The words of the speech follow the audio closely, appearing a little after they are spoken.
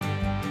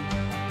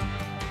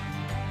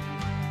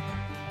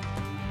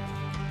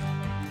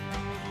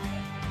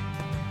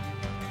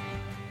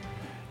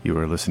You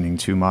are listening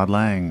to Mod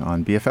Lang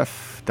on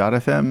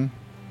BFF.FM,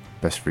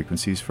 best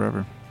frequencies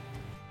forever.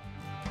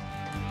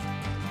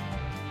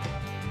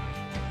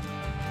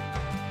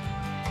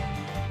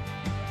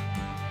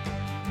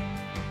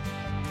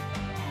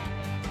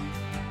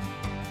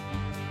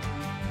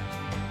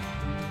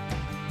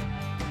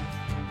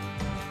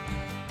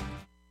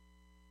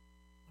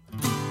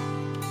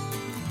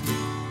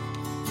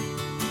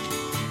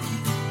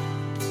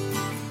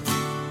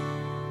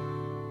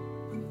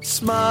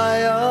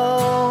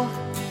 Smile,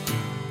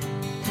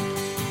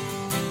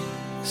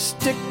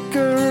 stick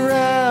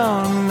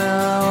around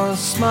now,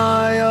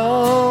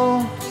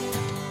 smile,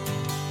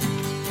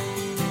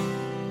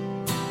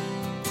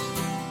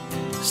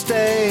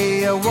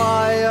 stay a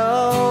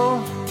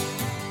while,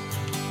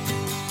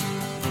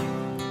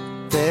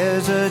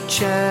 there's a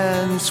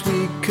chance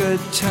we could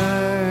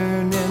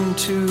turn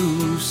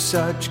into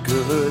such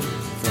good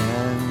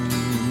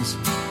friends.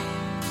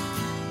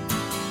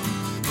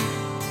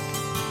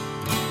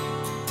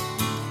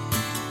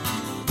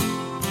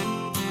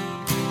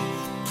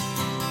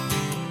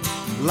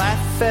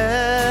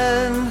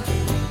 Laughing,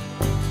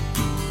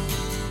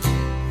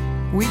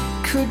 we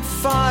could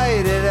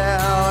fight it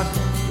out.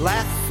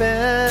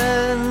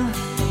 Laughing,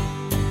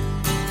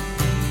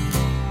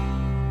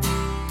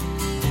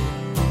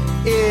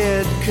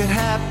 it could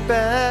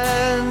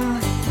happen.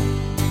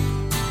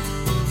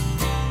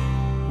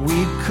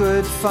 We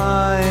could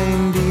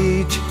find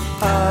each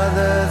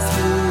other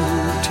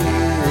through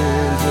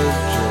tears of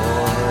joy.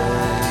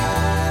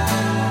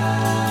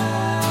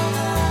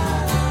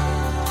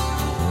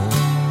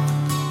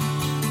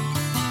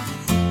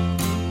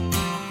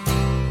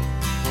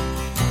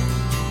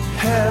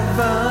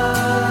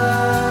 Heaven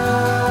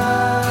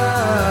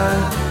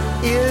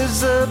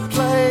is a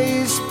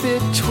place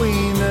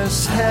between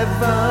us.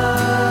 Heaven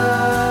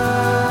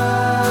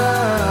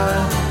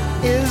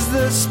is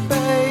the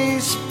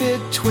space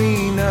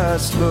between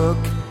us. Look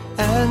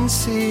and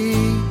see,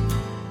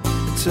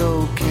 it's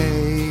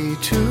okay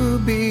to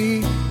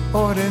be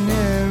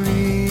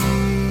ordinary.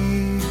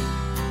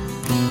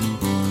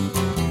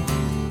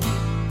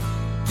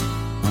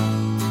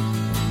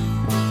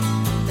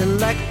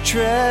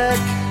 Electric,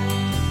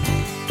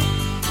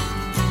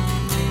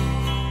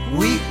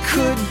 we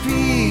could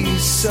be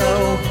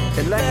so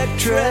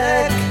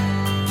electric.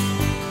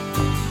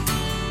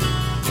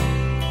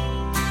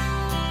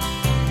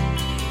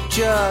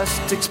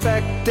 Just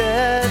expect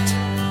it.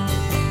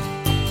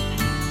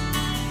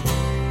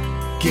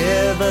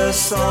 Give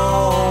us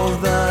all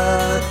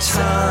the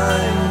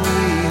time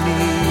we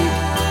need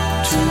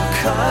to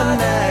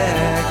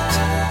connect.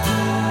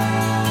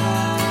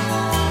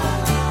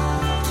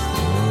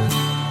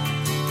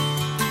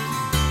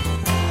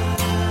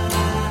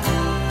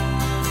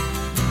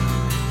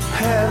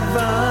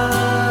 Heaven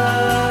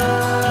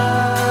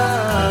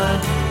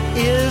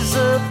is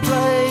a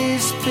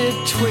place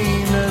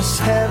between us.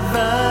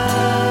 Heaven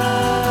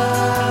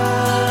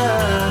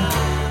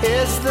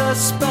is the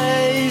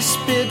space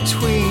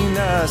between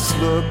us.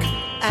 Look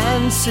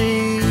and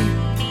see,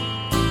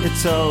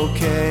 it's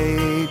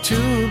okay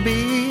to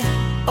be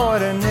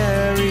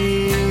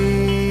ordinary.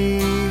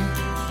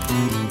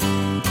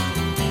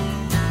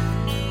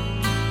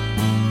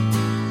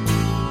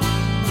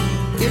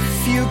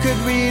 If you could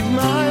read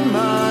my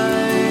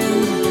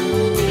mind,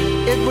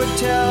 it would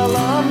tell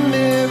a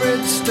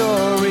mirrored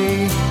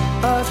story,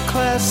 a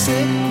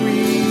classic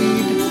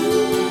read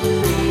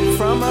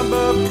from a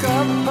book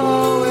of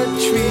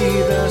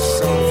poetry, the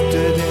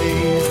softer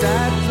days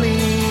that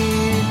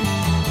lead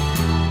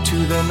to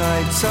the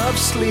nights of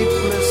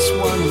sleepless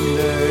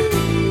wonder.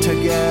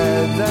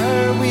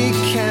 Together we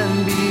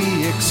can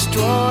be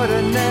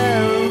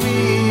extraordinary.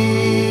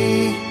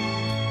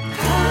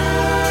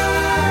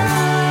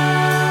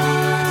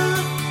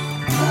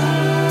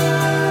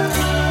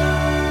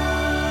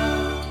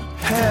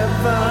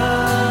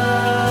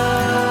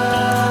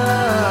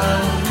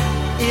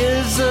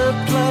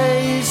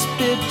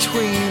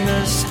 Between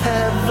us,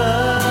 heaven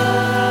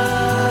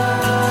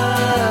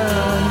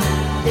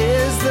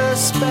is the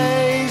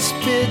space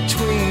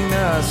between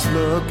us.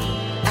 Look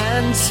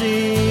and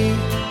see,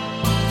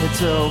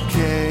 it's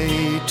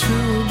okay to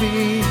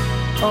be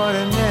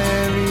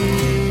ordinary.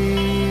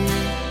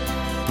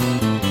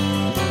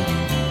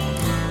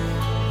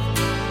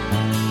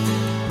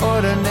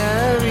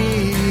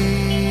 Ordinary.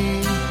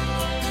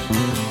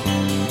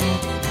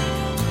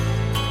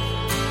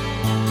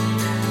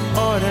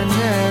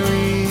 Ordinary.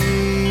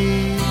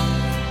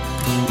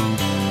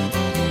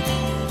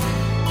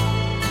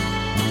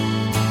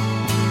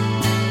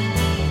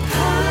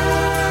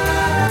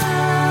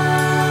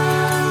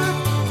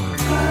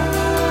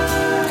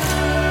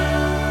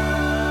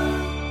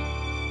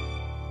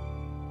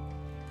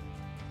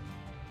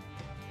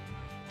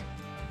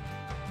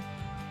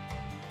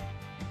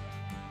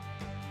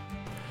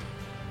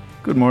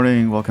 Good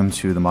morning. Welcome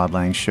to the Mod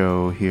Lang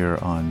Show here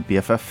on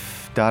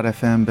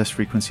BFF.FM, best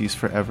frequencies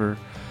forever.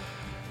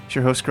 It's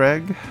your host,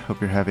 Greg. Hope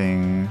you're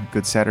having a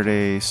good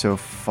Saturday so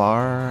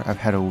far. I've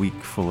had a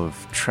week full of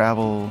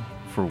travel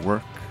for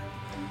work.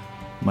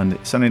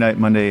 Sunday night,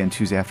 Monday, and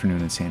Tuesday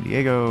afternoon in San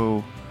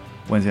Diego.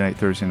 Wednesday night,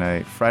 Thursday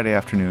night, Friday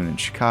afternoon in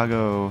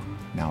Chicago.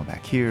 Now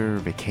back here,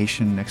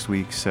 vacation next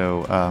week.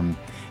 So,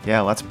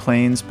 lots of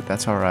planes, but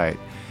that's all right.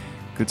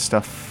 Good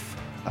stuff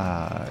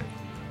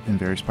in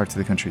various parts of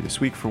the country this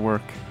week for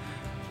work.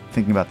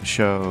 Thinking about the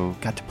show,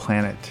 got to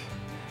plan it,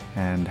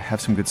 and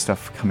have some good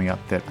stuff coming up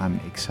that I'm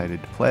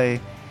excited to play.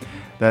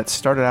 That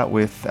started out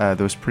with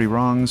Those Pretty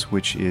Wrongs,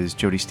 which is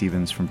Jody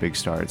Stevens from Big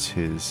Star. It's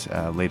his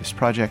latest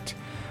project.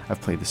 I've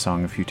played the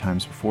song a few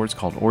times before. It's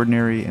called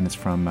Ordinary, and it's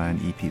from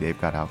an EP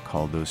they've got out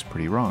called Those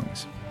Pretty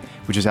Wrongs,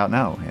 which is out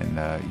now,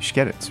 and you should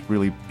get it. It's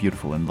really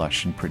beautiful and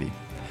lush and pretty.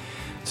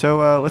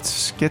 So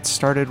let's get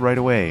started right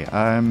away.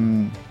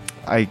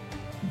 I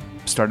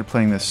started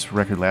playing this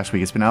record last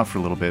week. It's been out for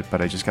a little bit,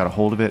 but I just got a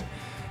hold of it.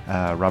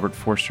 Robert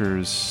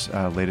Forster's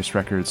latest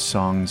record,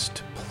 Songs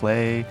to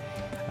Play.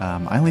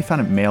 I only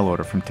found it mail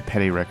order from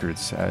Tepede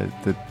Records,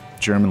 the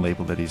German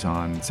label that he's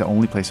on. It's the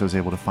only place I was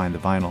able to find the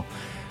vinyl.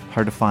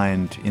 Hard to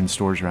find in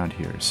stores around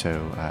here, so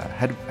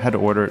had to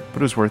order it,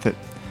 but it was worth it.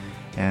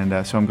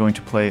 And so I'm going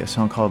to play a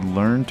song called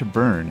Learn to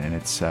Burn, and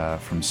it's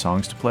from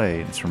Songs to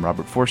Play. It's from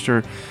Robert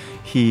Forster.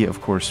 He,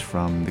 of course,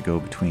 from the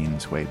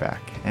Go-Betweens way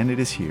back. And it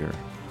is here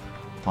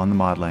on The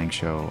Mod Lang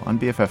Show on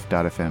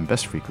BFF.FM,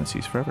 Best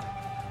Frequencies Forever.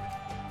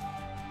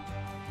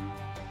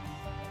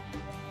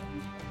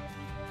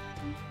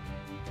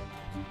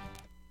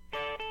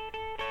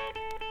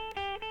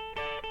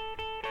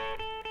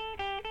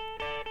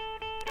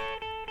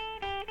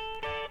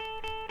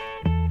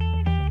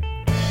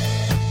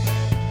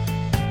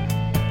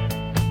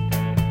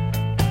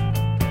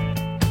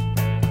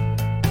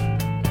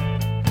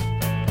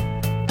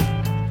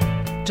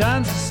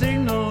 Time's a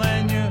signal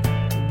and you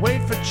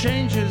wait for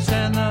changes,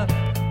 and the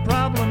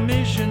problem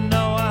is, you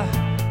know, I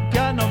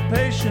got no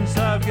patience,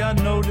 I've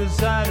got no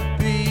desire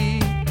to be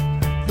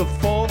the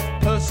fourth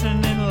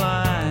person in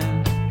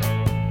line.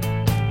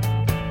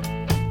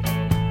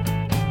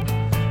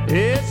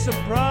 It's a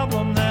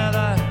problem that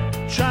I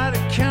try to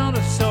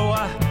counter, so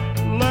I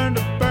learn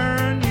to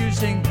burn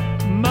using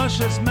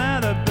much less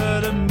matter,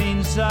 but it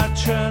means I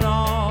turn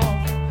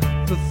off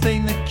the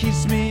thing that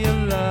keeps me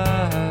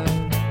alive.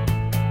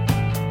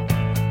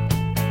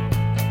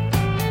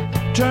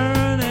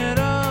 Turn it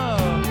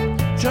up,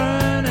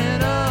 turn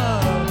it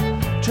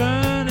up,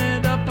 turn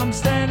it up. I'm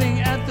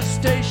standing at the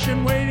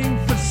station waiting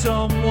for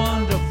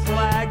someone to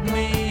flag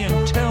me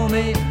and tell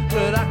me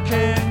that I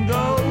can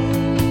go.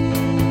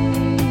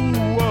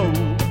 Whoa.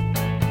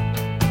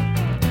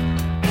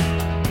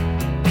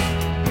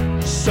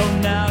 So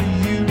now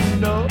you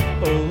know.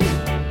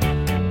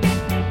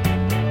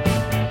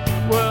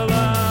 Well,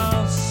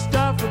 I'll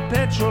stop for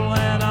petrol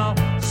and I'll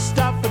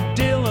stop for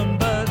dealing,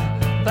 but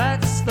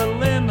that's the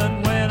limit.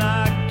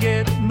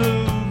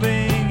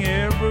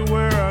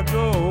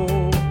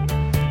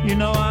 You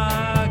know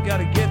I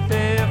gotta get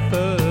there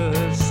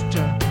first.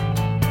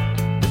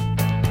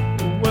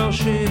 Well,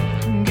 she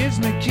gives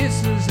me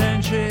kisses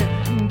and she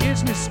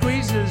gives me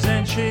squeezes,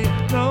 and she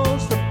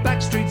knows the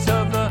back streets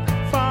of the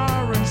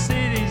foreign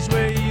cities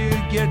where you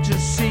get to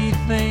see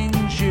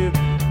things you've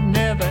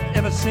never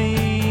ever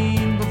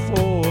seen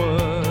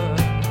before.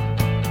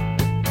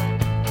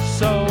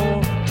 So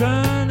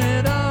turn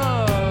it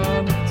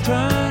up,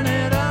 turn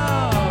it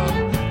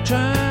up,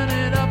 turn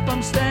it up.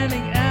 I'm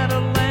standing at a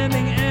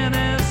landing, and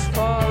as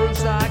far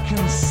as I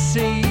can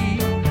see,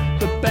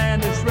 the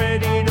band is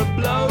ready to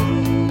blow.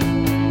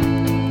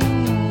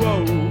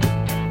 Whoa.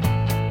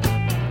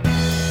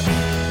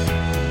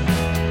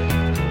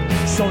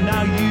 So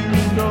now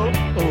you know.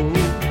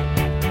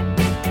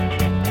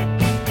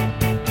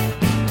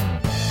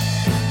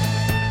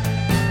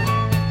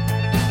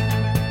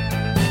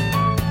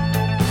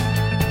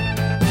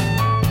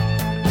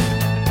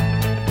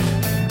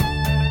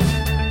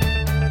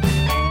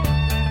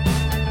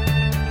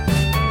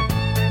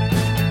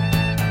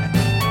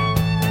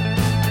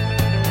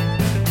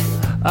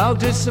 I'll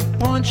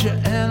disappoint you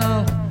and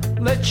I'll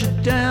let you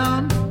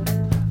down.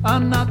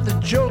 I'm not the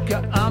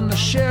joker, I'm the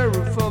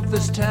sheriff of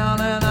this town,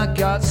 and I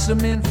got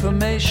some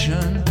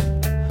information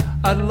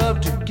I'd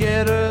love to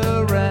get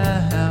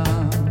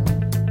around.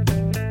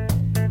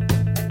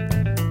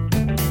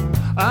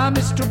 I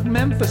mistook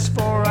Memphis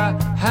for a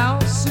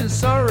house in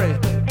Surrey.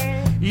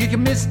 You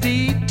can miss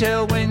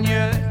detail when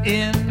you're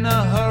in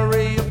a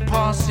hurry. A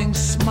passing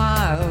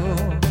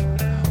smile,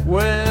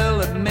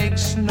 well, it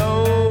makes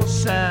no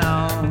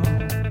sound.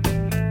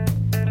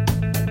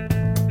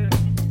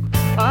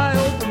 I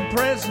open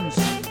presents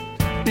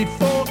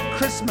before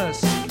Christmas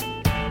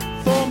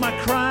for my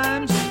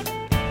crimes.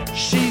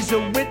 She's a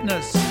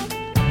witness,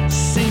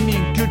 seen me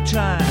in good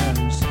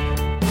times,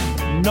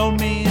 known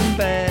me in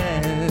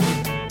bad.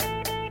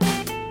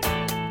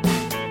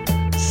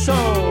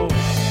 So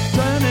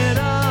turn it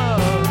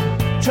up,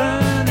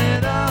 turn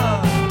it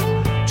up,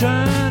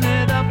 turn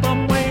it up.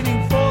 I'm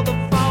waiting for the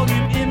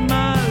volume in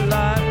my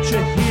life to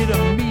hit a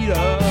meter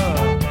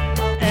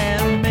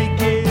and make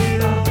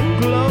it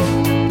glow.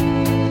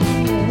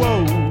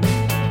 Whoa.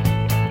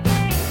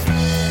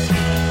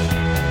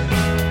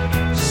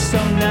 So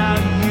now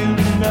you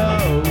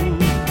know.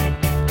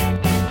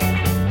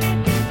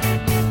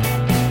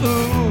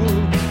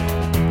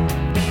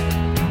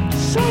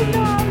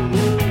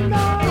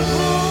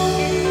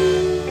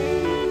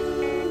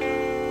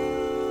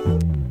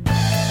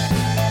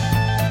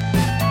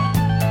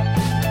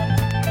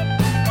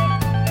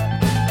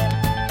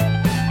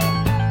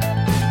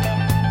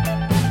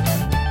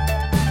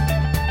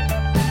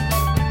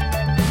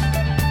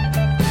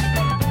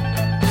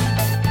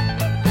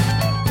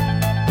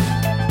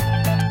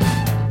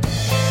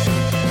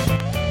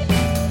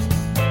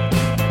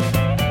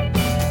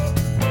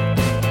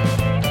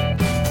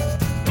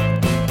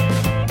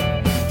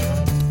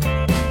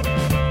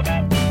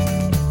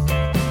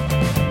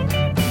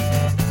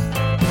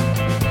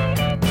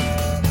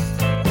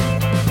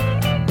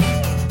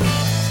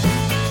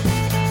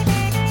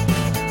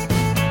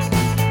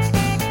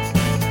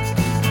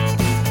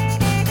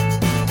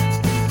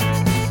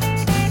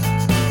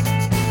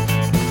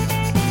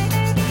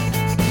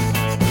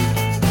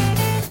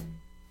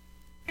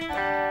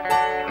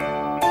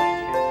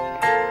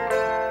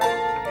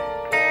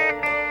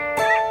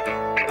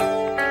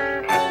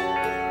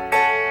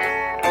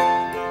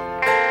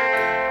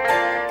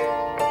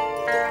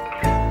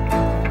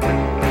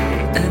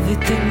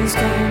 Dign's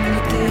gone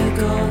with the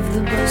echo of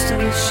the burst of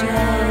a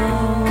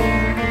shell.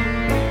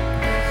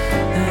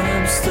 And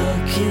I'm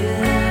stuck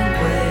here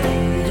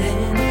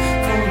waiting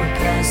for a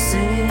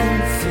passing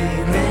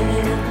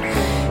feeling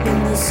in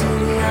the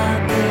city I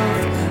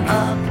built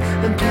up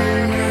and blew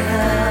to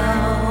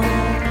hell.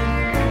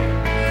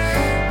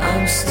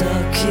 I'm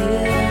stuck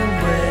here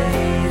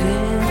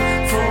waiting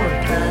for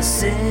a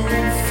passing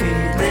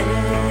feeling.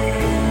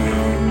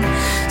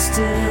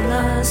 Still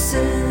I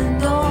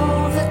send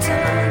all the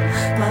time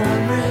my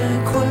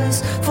request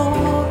for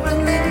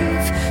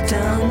relief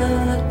down the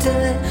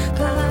dead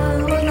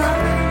power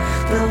line.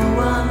 Though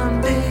I'm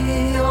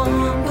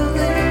beyond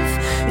belief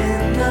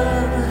in the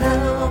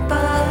help I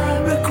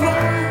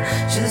require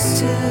just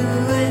to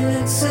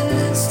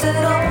exist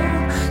at all.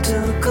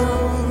 Took a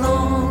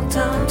long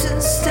time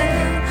to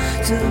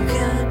stand, to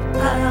get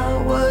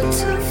power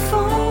to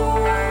fall.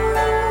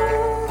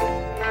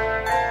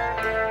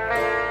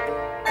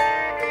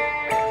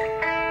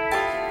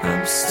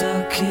 I'm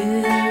stuck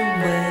here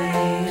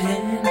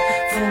waiting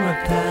for a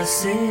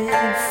passing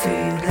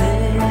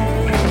feeling.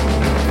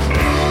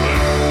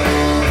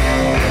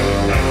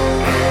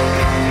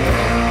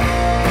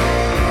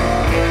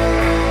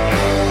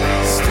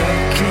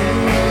 Stuck here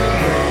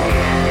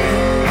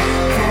waiting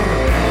for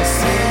a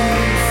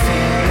passing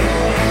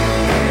feeling.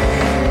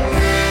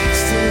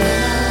 Still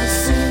I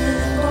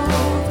send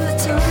all the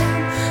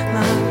time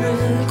my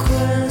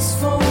request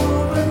for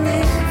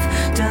relief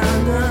down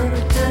the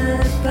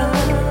dead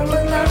power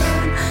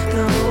line.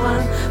 Though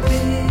I'm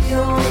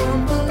beyond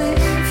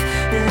belief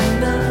in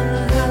the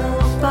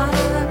help I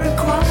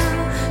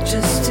require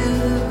just to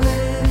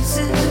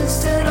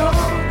exist at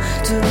all.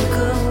 Took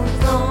a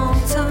long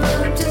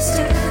time to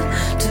stand,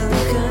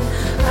 took an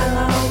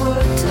hour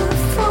to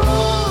fall.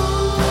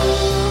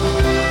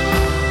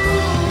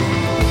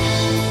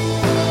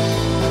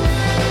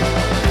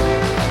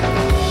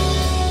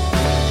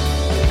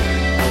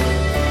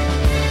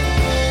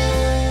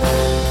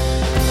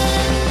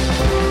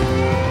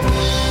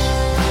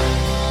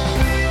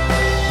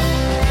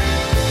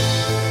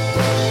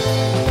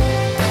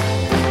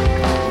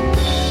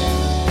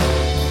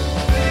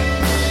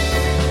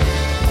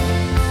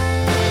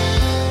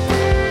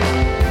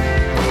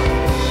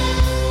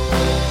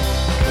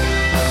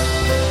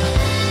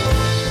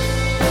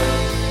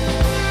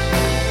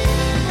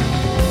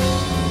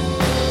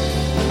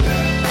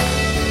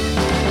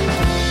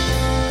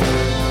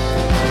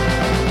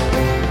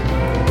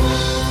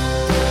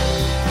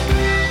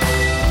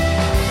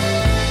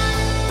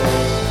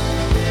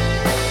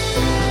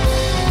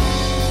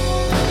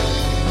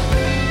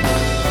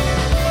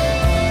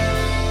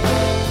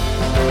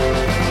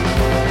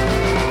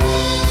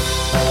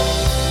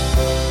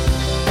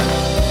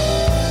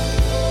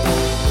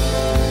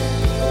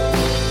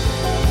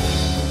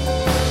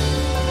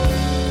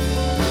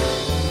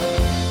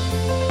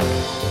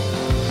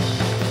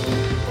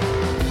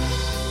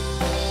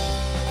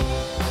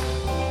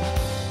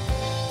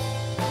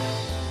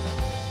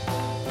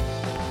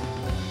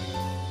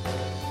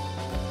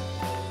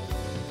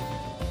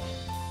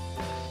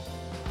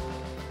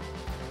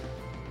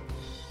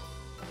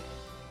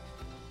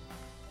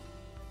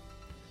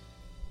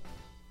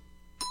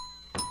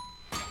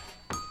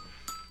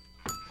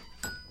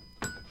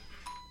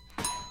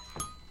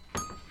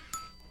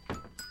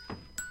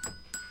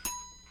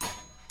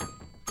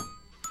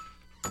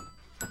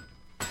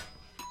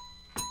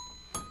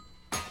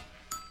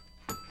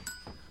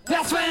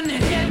 That's when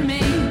it hit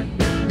me,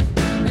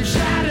 it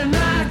shattered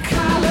my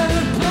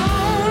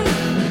collarbone.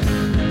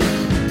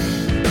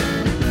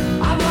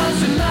 I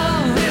was in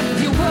love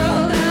with your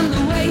world and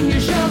the way you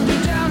shoved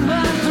it down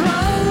my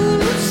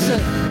throat.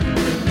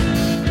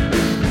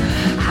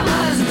 I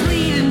was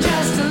bleeding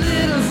just a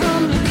little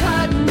from the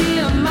cut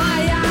near my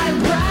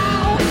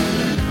eyebrow.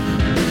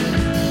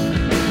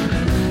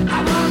 I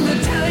wanted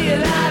to tell you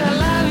that I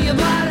love you,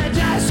 but I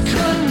just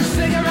couldn't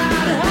figure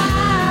out how.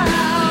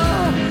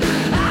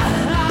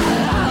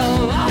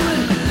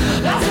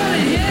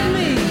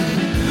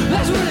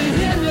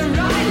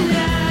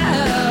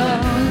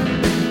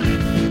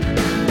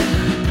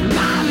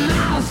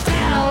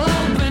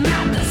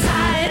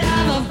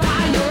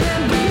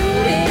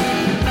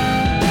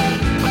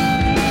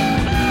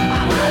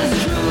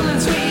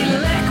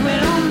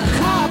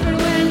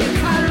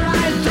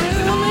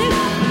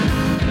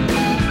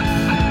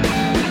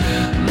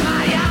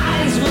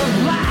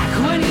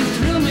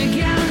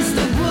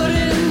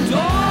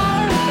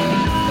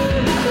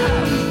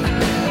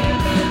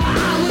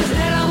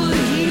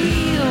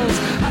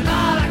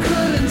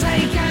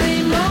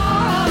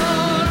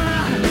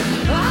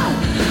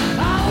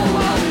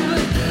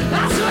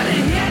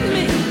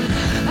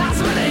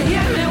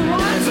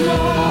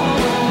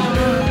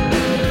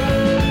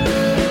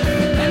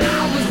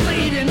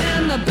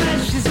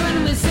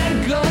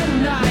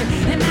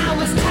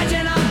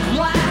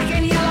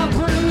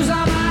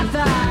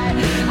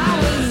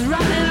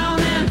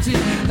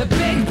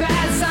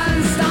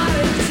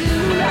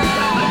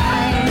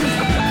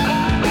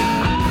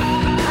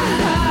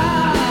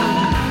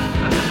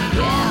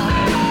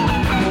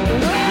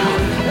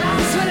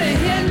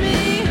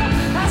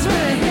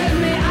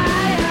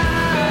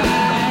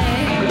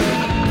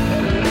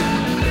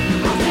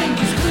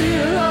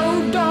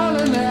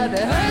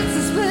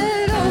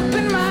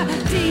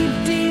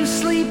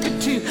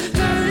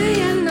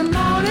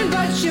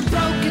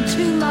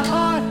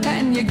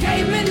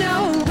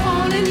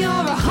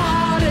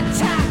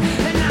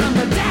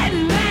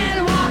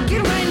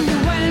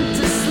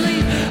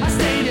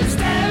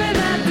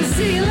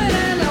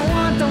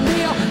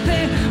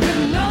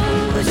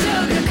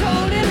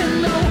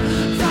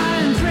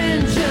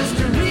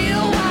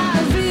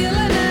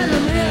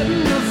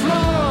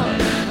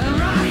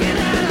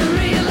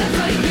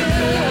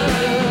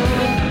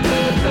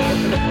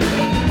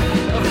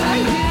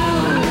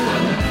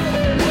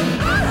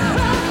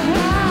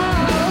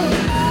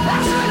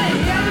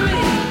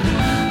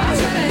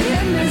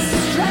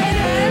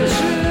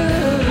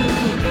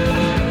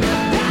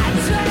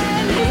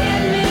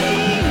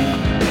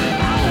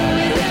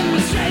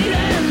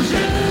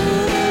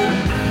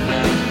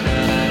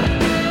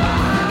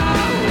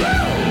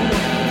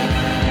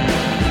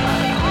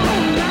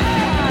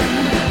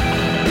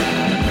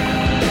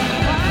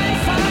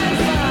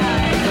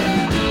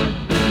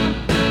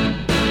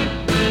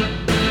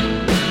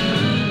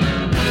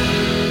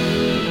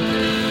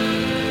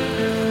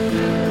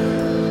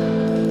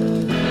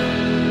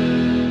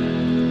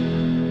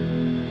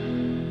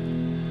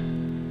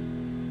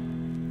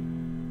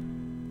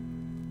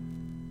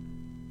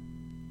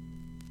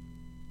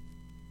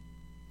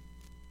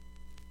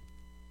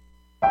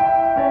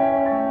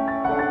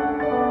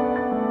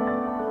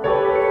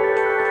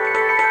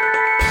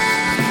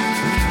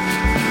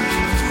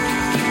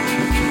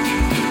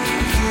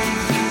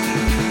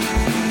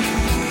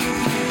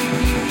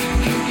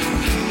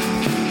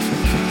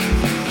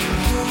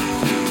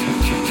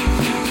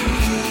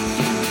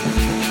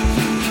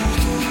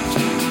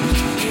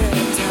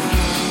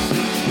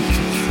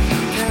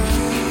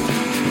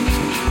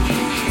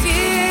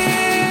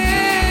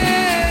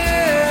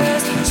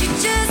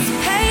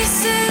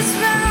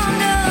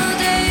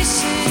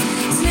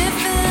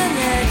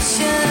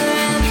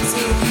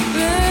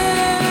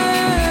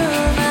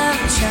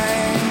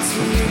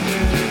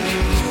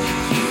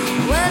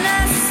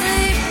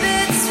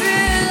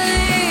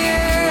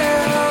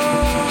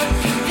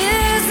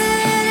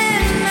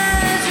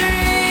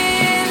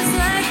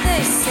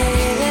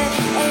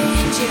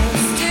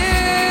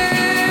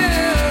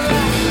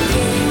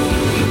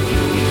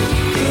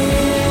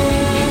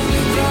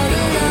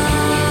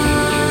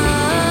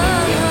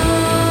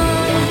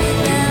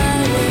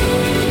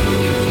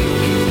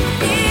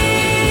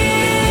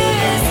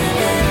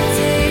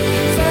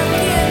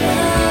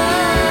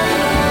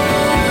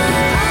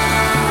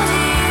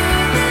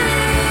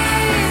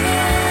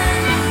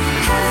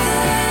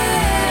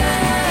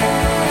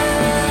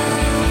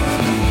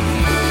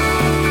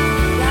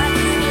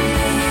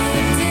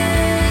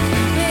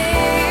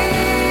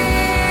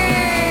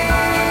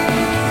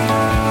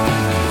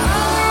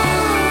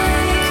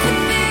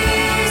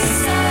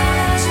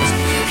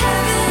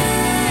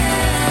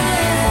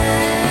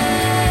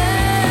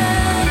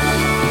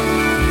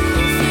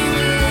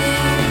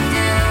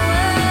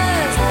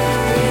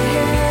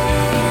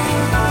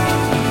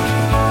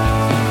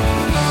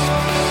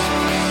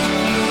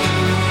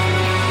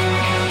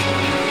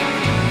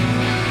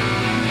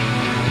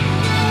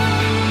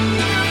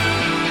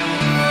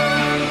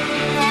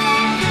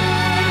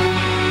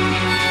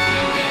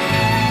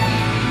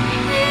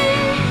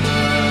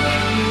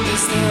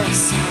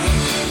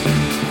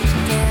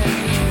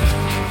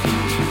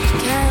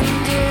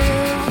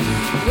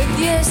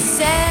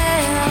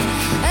 myself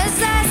as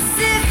I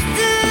sift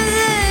through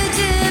the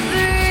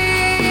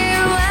debris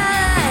while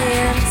I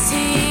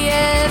empty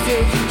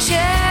every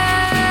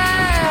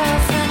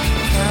shelf and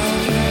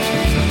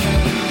covering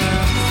them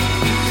up.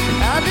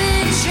 I've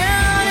been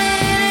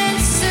drowning in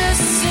so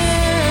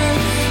soon.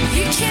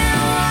 You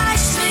can't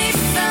wash me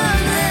from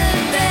the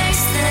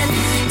banks, then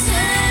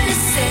turn to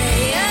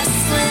say you're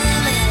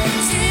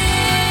swimming too.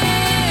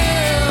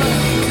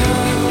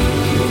 Come,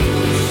 even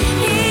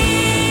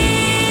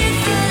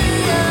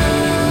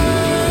though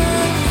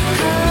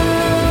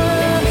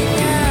coming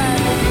out,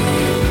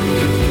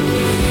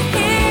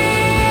 you're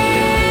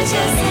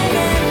just an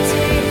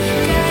empty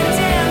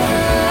goddamn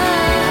hole.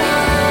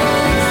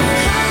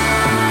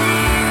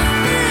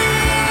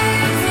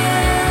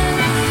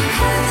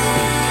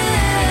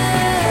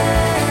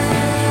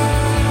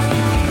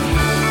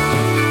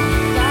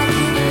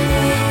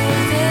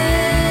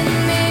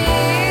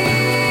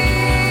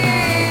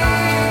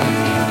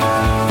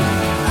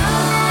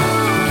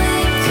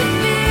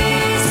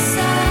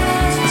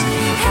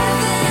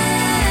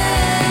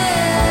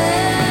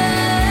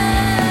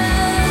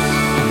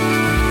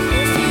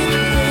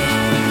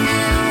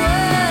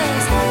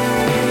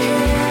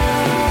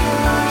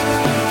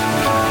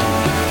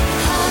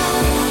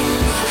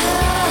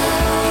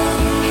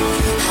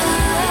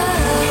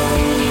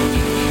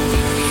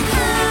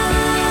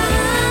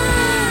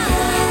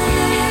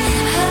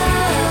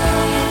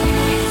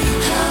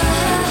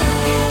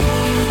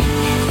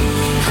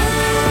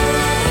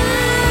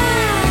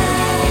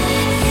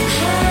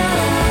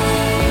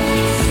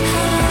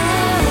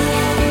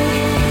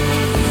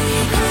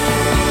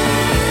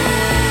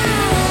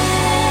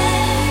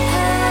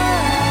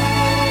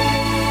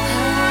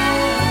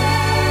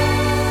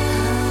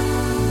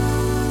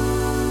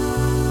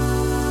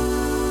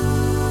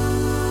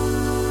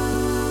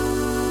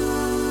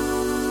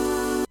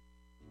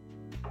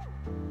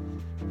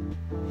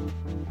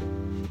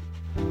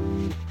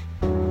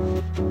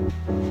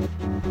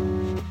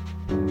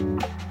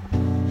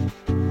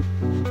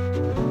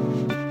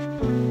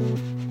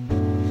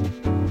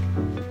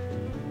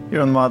 Here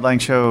on the Mod Lang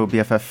Show,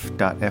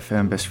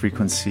 BFF.FM, best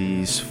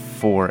frequencies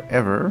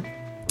forever.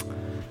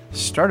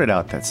 Started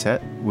out that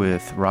set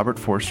with Robert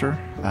Forster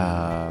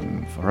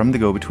from the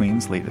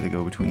Go-Betweens, late of the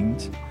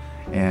Go-Betweens.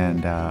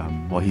 And,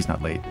 well, he's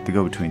not late. The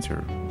Go-Betweens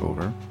are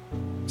over,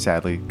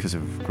 sadly, because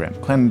of Grant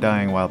McLennan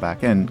dying a while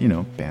back. And, you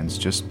know, bands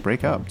just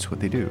break up. It's what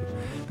they do.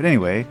 But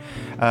anyway,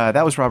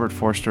 that was Robert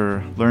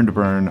Forster, Learn to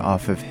Burn,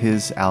 off of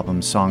his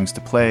album Songs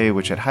to Play,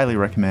 which I'd highly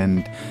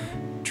recommend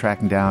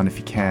tracking down if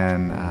you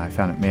can. I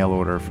found it mail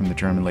order from the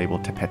German label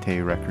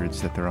Tapete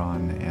Records that they're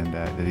on and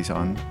that he's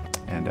on,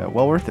 and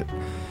well worth it.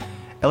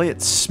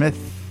 Elliott Smith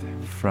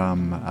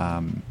from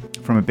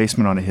A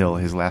Basement on a Hill,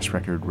 his last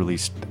record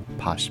released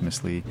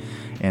posthumously,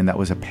 and that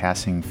was A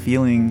Passing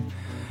Feeling.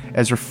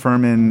 Ezra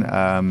Furman,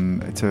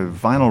 it's a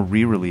vinyl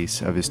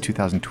re-release of his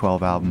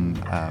 2012 album,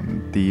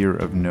 The Year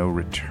of No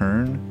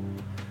Returning,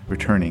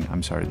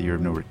 The Year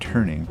of No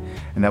Returning,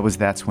 and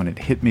That's When It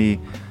Hit Me,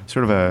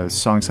 sort of a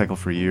song cycle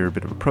for a year, a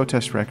bit of a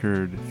protest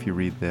record. If you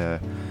read the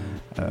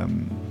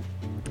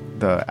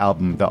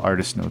album, the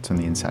artist notes on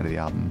the inside of the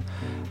album,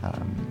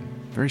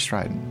 very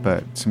strident,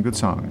 but some good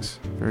songs,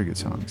 very good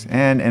songs.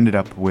 And ended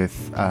up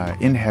with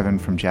In Heaven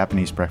from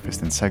Japanese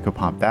Breakfast and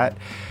Psychopomp. That,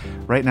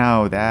 right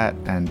now, that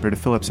and Britta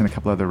Phillips and a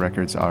couple other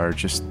records are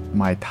just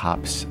my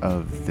tops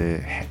of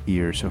the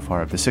year so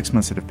far. Of the 6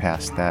 months that have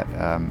passed,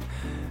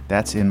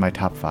 that's in my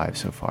top 5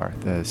 so far.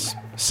 The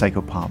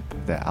Psychopomp,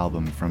 the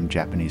album from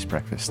Japanese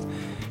Breakfast.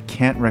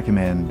 Can't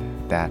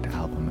recommend that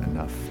album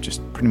enough.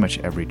 Just pretty much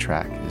every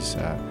track is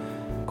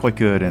quite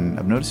good, and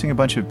I'm noticing a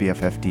bunch of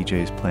BFF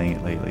DJs playing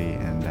it lately,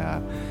 and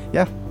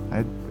yeah,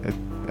 I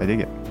dig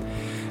it.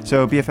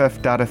 So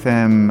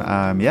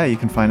BFF.FM, yeah, you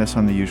can find us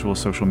on the usual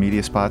social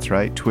media spots,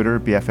 right? Twitter,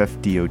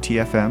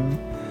 BFF.DOTFM,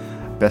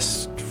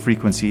 best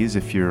frequencies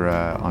if you're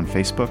on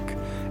Facebook,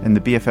 and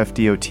the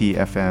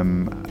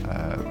BFF.DOTFM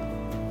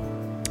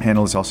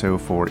handle is also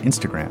for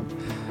Instagram.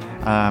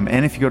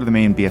 And if you go to the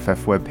main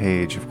BFF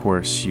webpage, of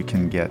course, you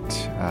can get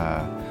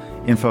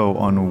info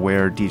on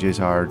where DJs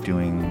are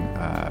doing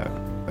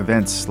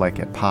events, like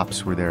at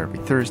Pops. We're there every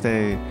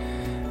Thursday,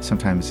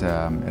 sometimes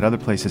at other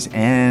places,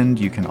 and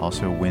you can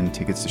also win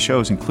tickets to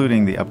shows,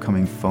 including the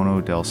upcoming Fono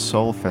del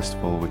Sol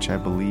Festival, which I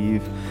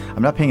believe,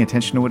 I'm not paying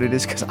attention to what it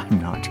is because I'm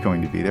not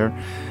going to be there,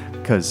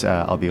 because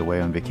I'll be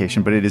away on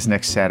vacation, but it is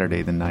next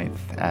Saturday the 9th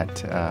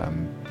at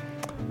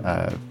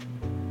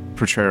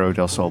Potrero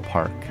del Sol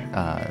Park.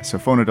 So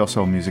Fono del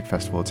Sol Music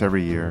Festival, it's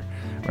every year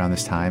around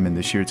this time, and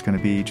this year it's going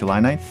to be July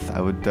 9th.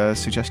 I would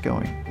suggest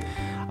going.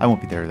 I won't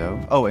be there, though.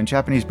 Oh, and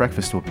Japanese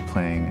Breakfast will be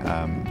playing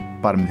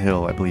Bottom of the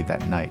Hill, I believe,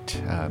 that night.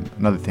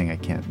 Another thing I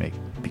can't make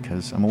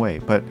because I'm away,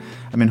 but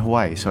I'm in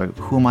Hawaii, so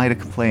who am I to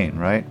complain,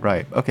 right?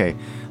 Right. Okay,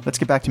 let's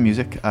get back to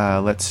music.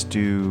 Let's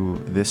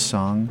do this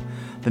song,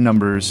 The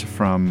Numbers,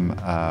 from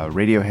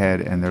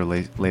Radiohead and their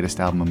latest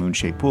album, A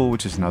Moon-Shaped Pool,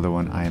 which is another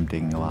one I am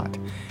digging a lot.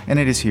 And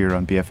it is here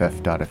on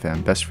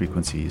BFF.FM, best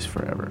frequencies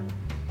forever.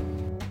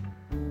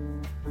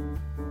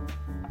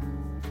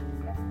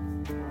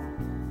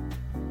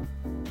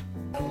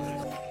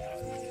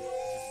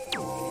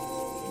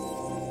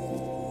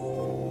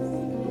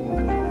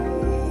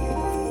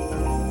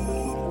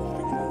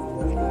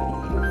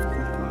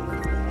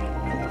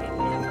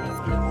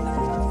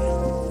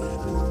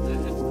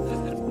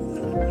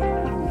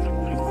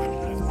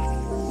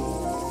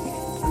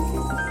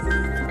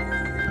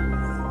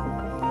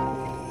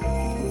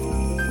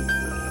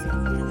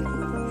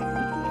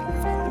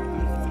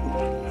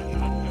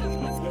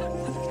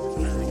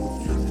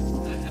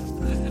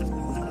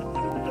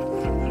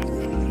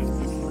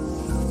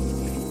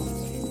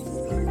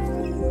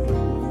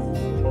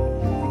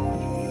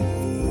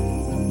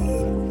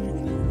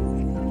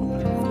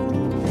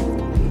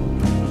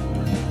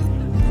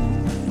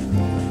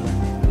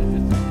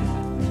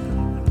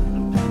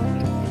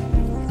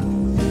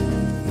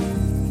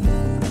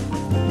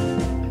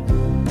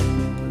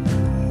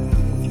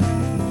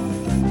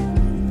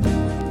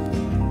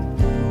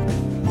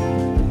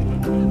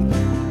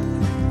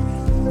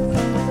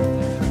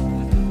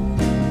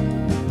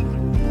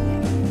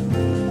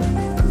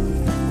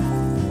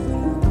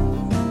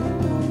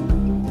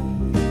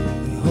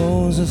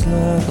 Just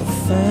like a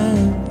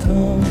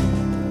phantom,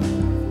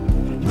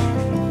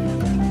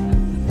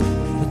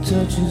 the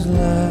touch is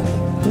like a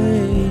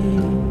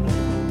breeze,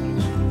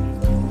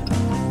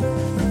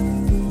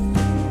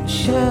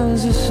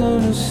 shares this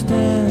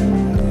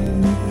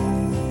understanding.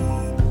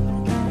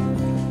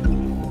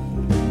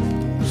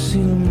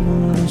 See the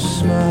moon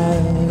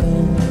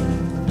smiling.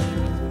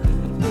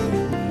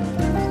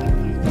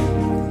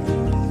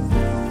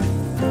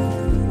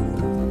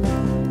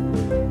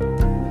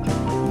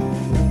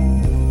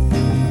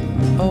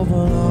 Open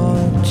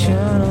on a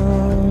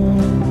channel,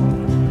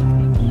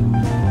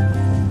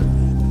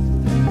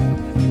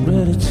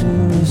 ready to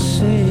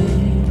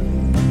receive.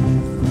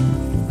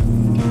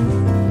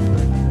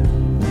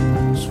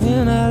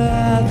 Swing out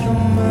at the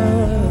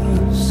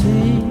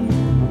mercy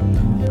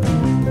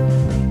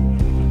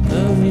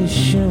of your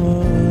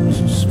shimmers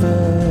and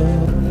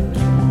spells.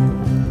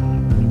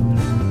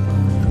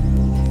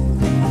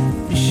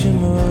 Your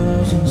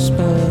shimmers and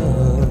spells.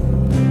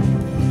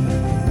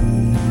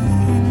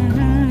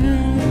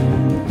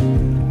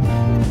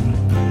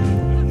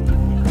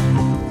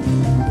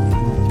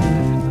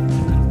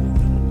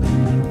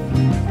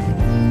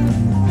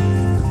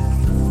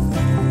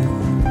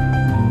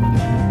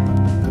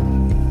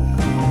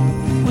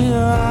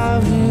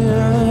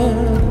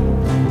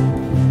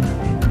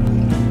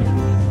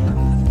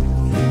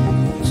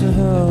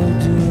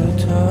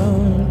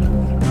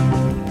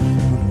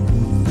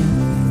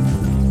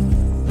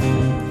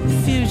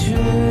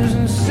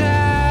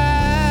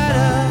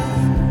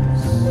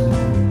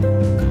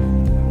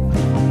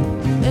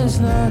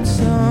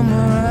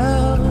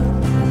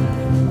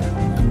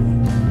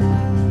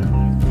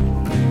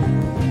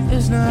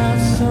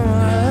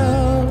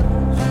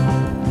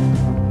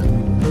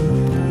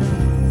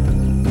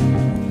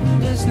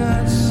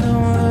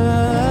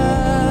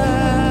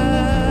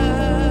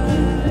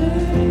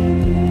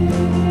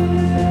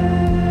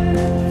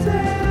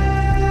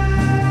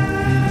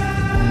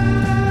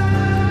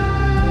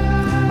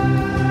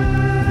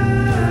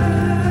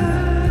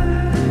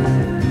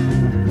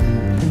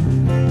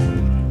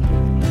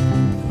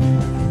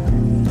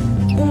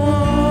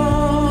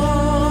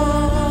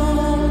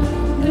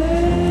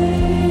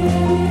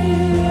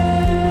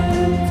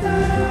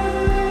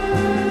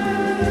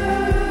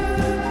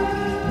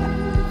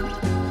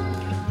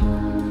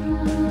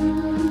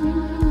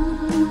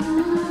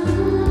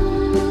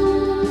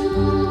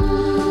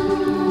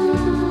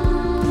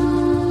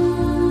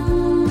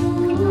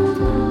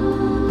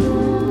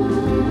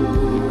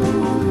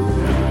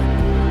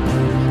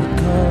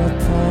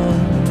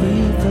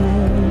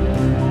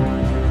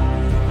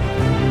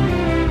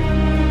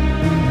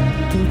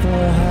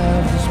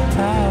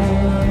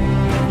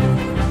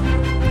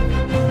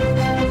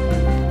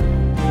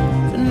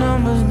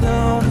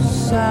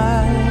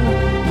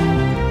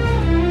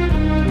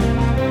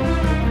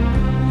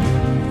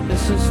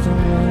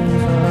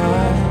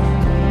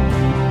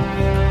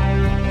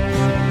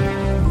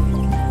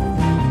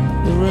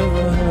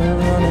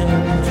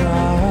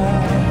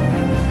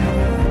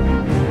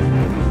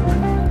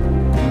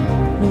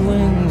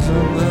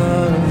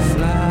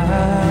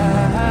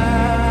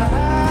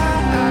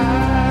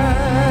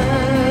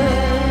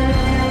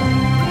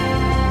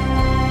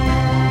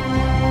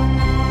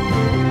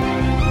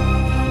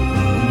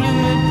 You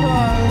may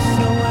pass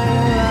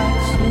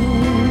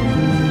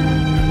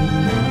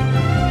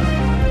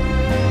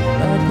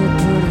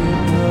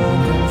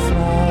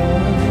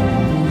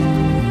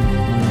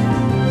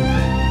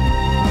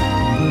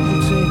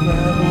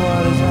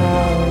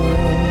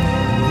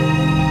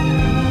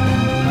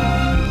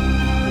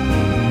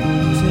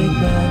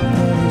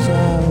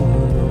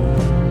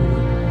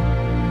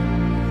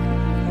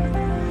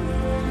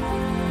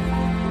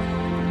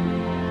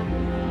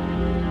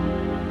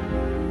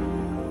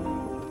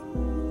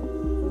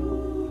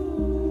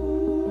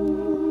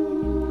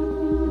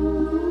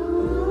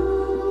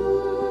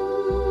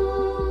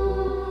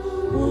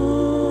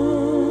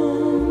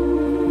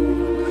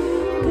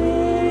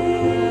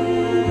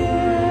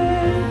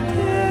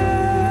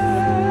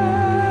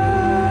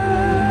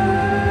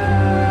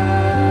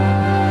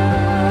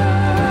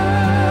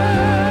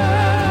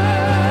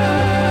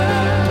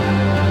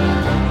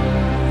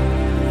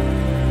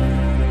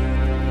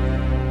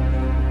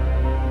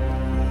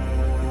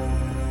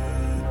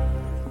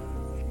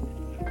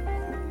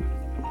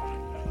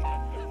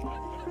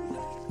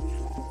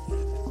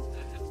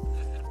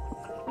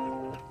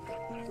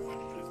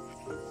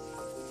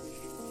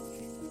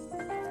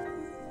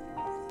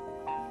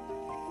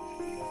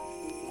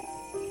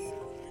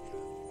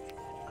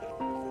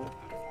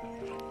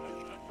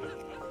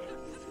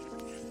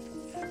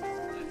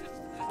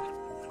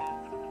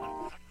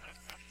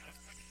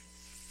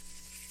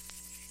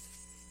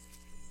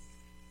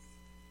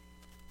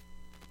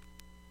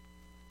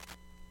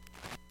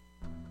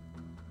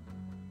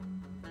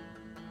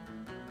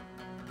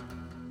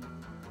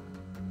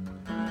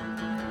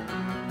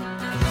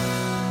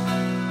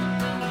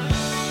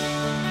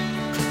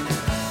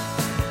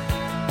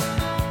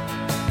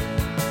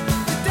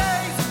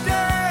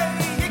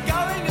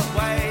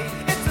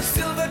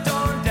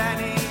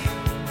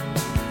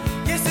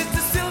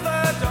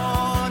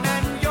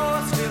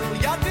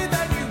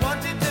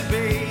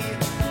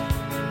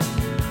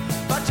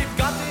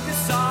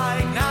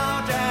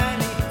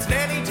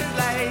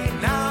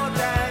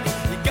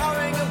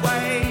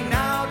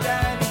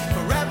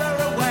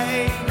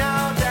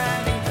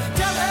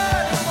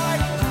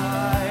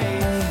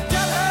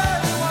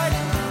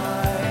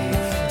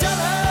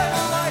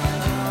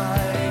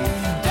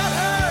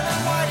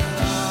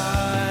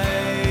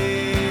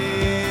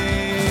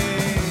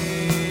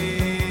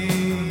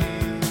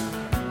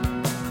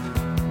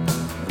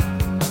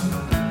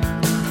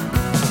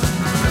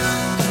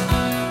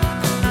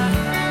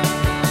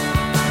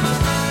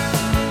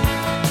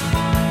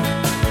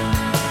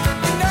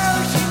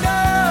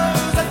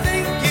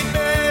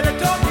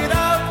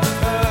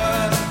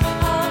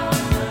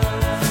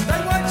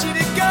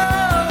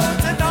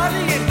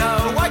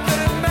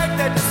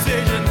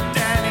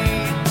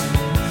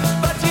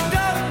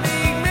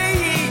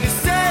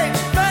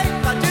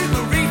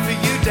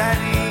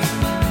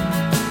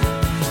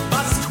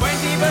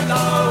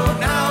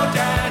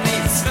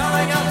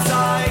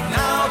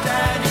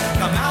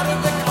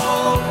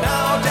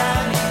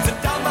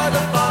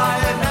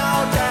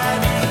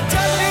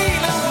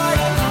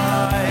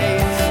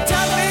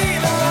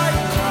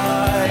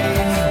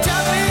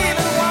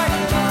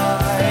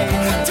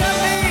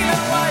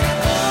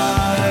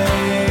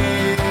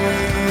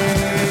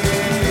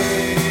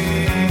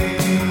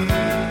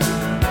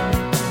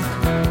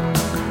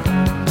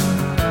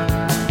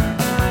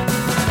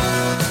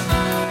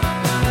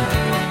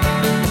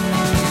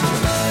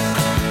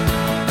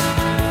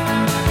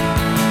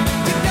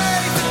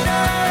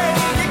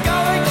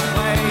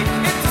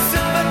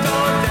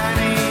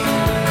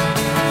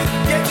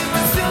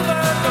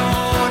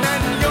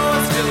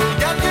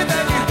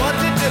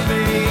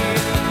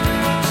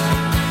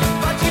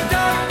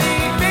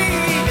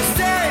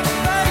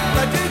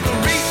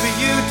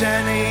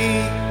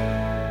journey.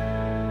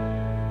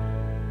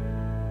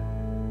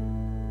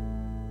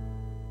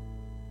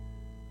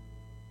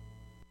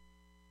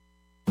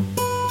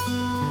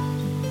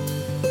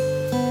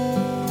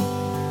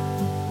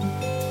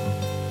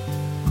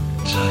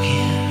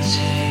 Talking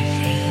to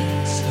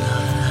friends,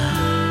 well,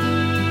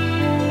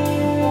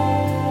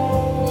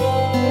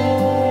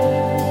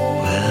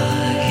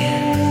 I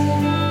guess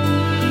I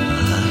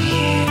love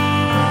you when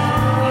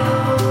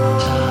you're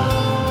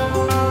tired.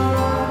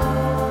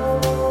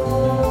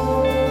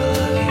 I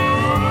love you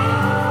when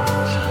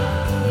you're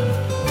tired.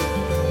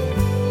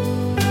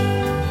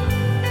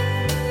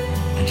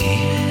 And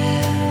even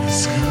in the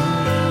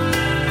schoolroom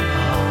and the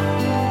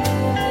bar,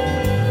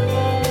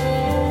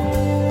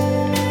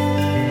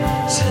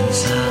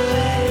 since I've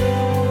met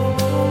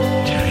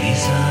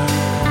Teresa.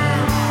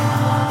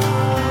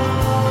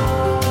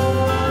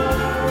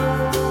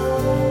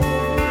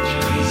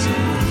 Teresa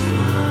with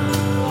my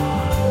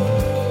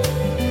heart.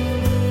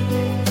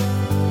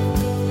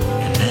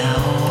 And now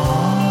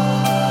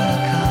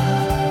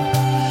watercolor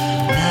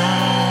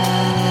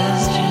night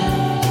has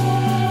turned the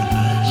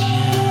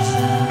virgins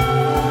and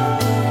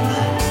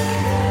black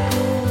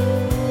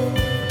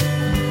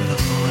with the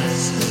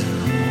voices in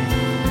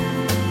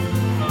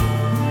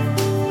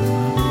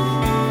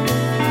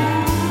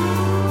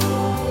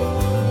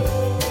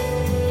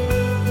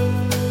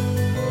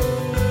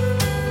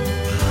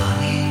the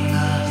longing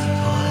of the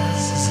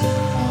voices in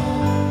the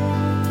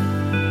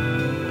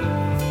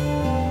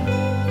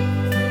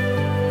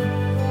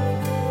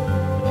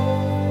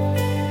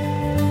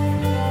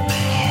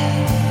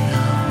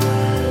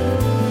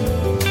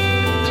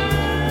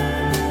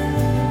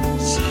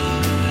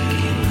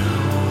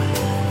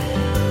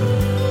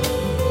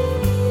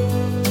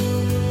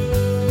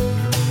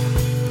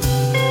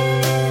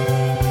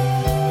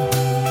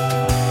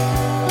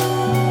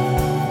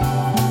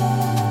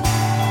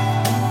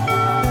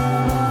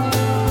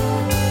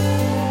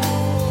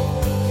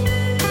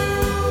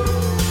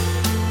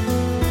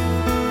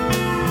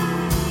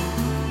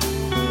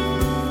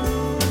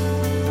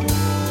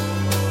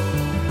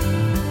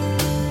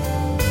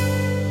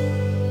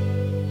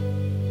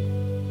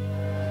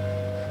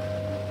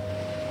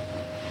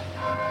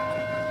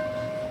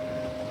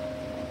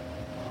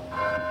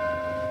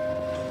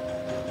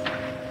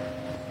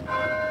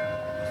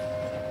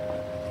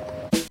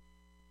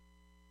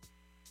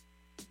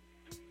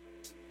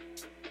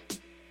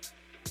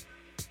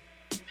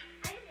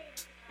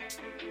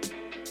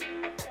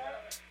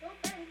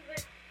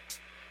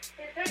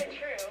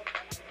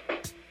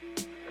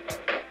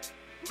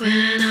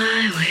when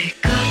I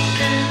wake up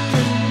in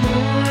the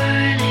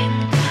morning,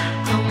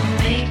 I'll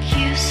make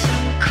you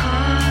some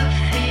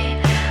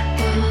coffee.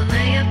 We'll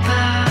lay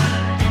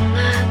about and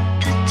let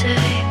the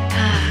day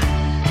pass.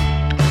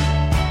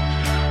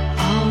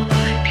 I'll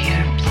wipe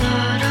your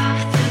blood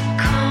off the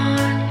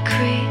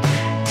concrete,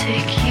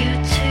 take you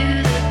to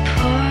the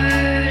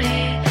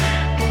party.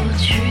 We'll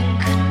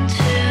drink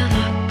until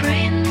our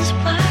brains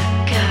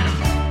black out.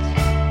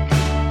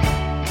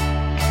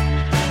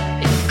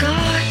 And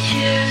God,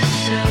 you're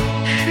so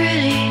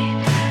pretty.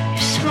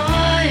 Your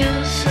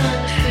smile's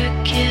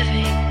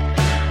unforgiving.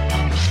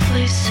 I'll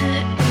place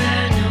it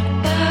where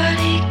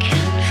nobody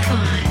can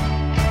find.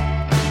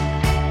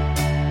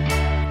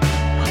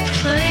 I'll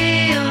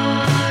play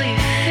all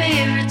your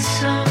favorite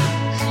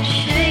songs and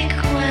shake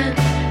when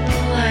the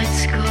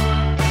lights go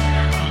off.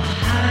 I'll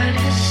hide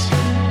us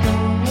in the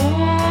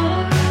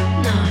warm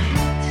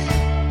nights.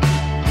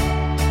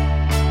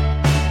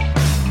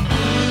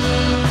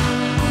 Oh,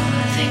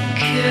 I think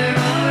you're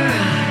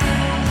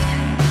alright.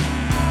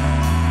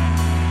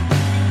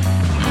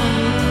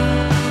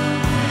 Oh,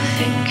 I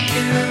think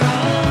you're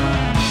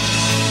alright.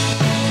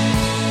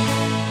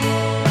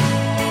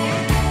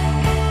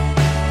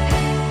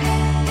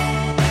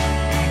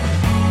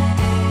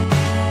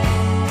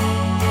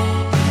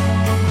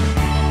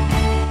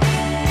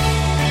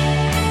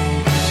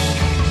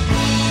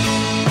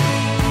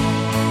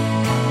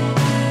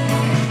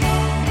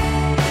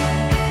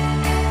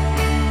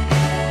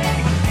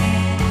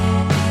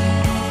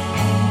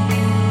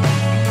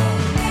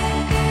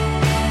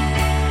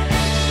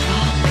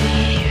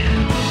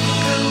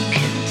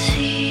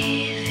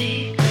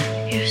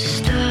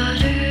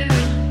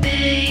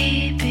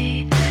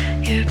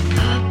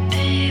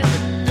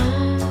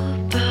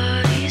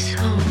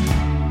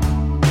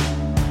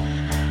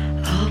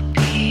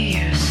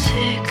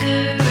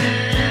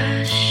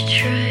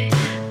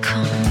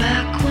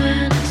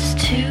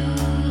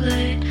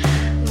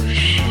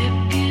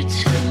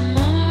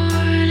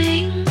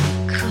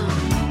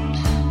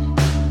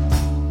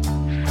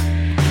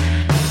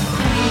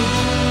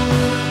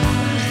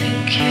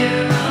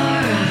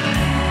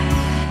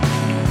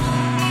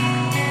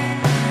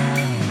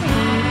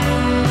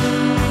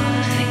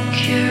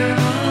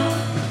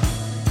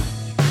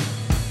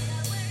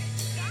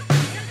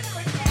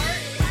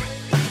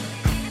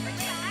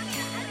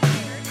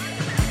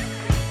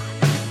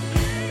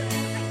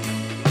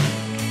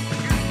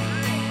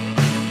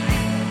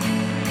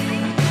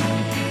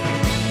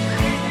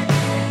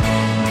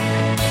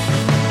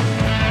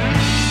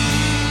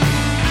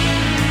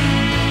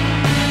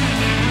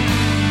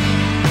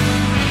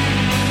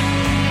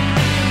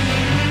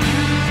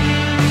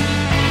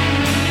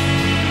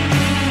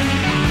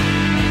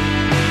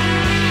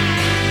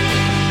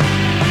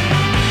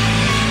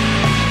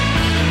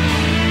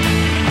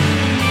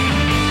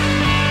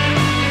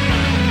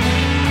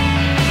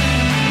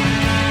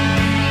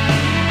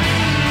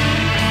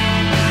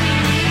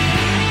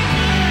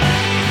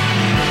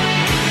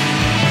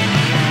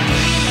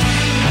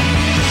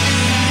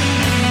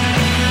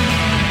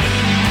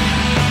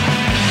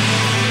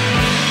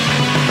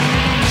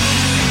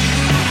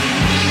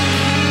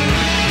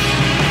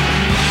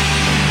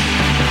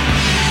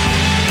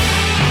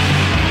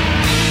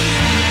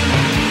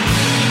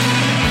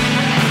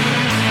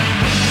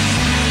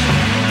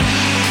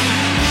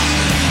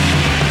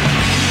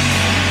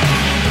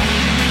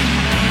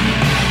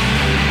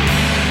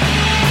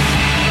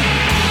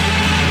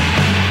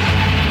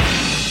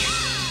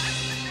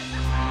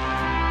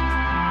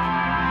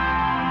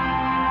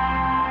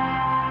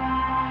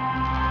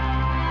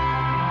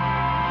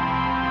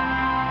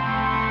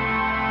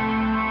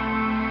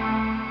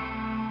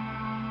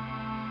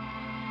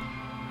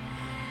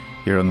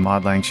 Here on the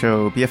Mod Lang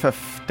Show,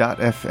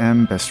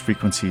 BFF.FM, best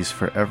frequencies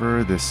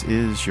forever. This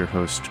is your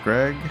host,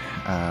 Greg.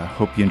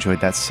 Hope you enjoyed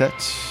that set.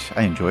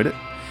 I enjoyed it.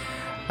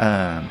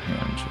 Hang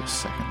on just a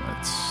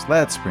second.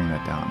 Let's bring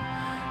that down.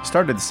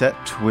 Started the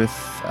set with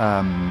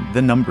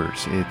The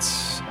Numbers.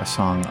 It's a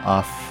song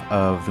off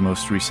of the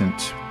most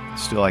recent,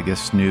 still I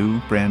guess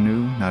brand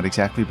new, not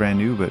exactly brand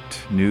new, but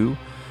new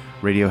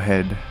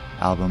Radiohead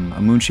album,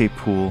 A Moonshaped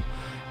Pool,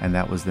 and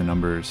that was The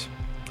Numbers.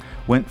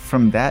 Went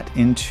from that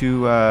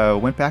into,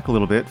 went back a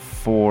little bit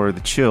for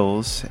The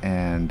Chills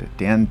and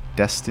Dan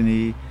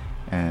Destiny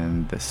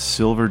and The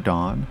Silver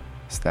Dawn.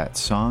 It's that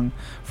song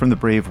from the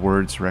Brave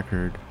Words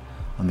record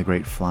on the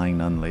Great Flying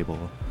Nun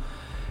label.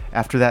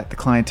 After that, The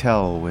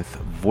Clientele with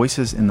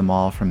Voices in the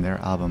Mall from their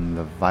album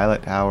The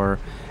Violet Hour,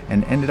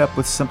 and ended up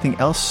with something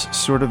else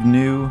sort of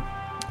new,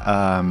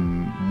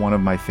 one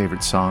of my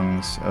favorite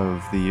songs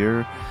of the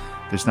year.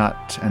 There's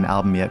not an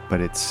album yet,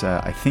 but it's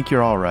I Think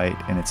You're All Right,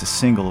 and it's a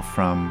single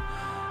from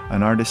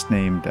an artist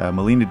named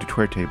Melina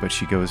Duterte, but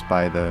she goes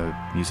by the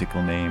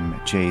musical name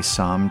Jay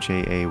Som,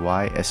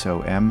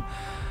 Jaysom.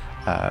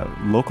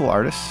 Local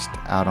artist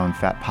out on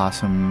Fat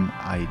Possum.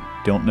 I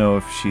don't know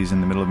if she's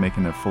in the middle of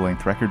making a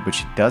full-length record, but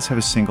she does have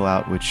a single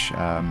out, which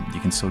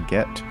you can still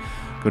get.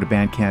 Go to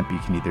Bandcamp. You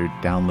can either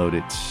download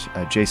it,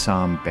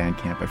 JSOM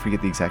Bandcamp. I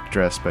forget the exact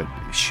address, but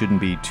it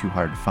shouldn't be too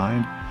hard to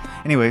find.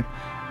 Anyway,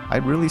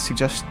 I'd really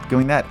suggest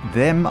going that.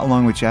 Them,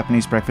 along with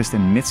Japanese Breakfast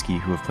and Mitski,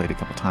 who have played a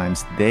couple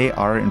times, they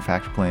are in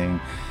fact playing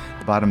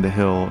the Bottom of the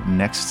Hill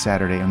next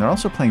Saturday, and they're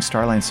also playing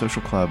Starline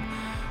Social Club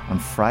on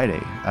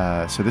Friday.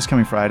 So this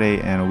coming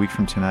Friday and a week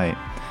from tonight.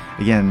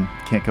 Again,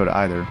 can't go to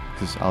either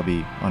because I'll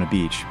be on a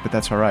beach, but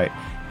that's all right.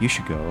 You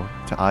should go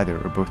to either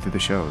or both of the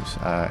shows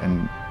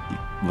and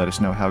let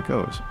us know how it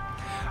goes.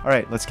 All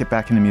right, let's get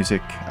back into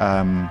music.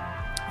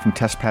 From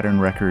Test Pattern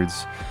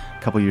Records,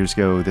 a couple years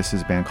ago, this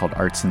is a band called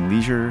Arts and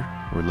Leisure,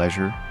 or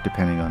Leisure,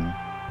 depending on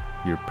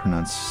your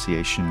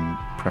pronunciation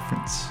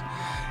preference.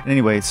 And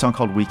anyway, a song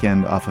called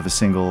Weekend off of a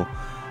single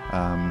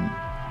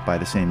by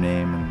the same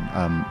name,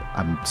 and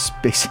I'm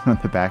spacing on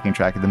the backing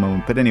track at the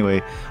moment. But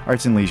anyway,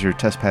 Arts and Leisure,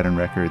 Test Pattern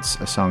Records,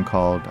 a song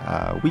called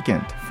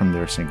Weekend from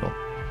their single.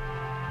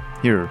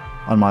 Here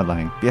on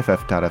Modline,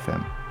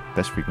 BFF.FM,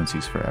 best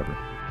frequencies forever.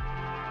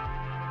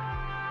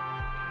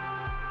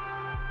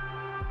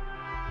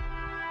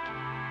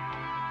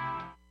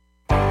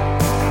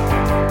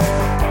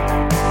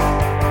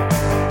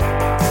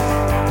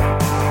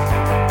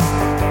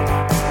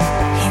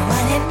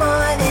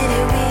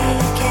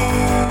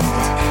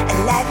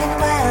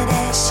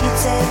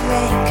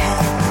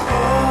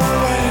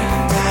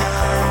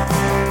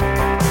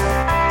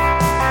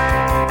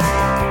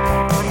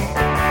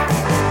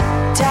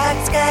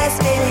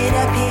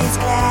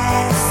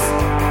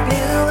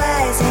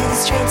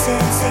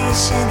 Hey,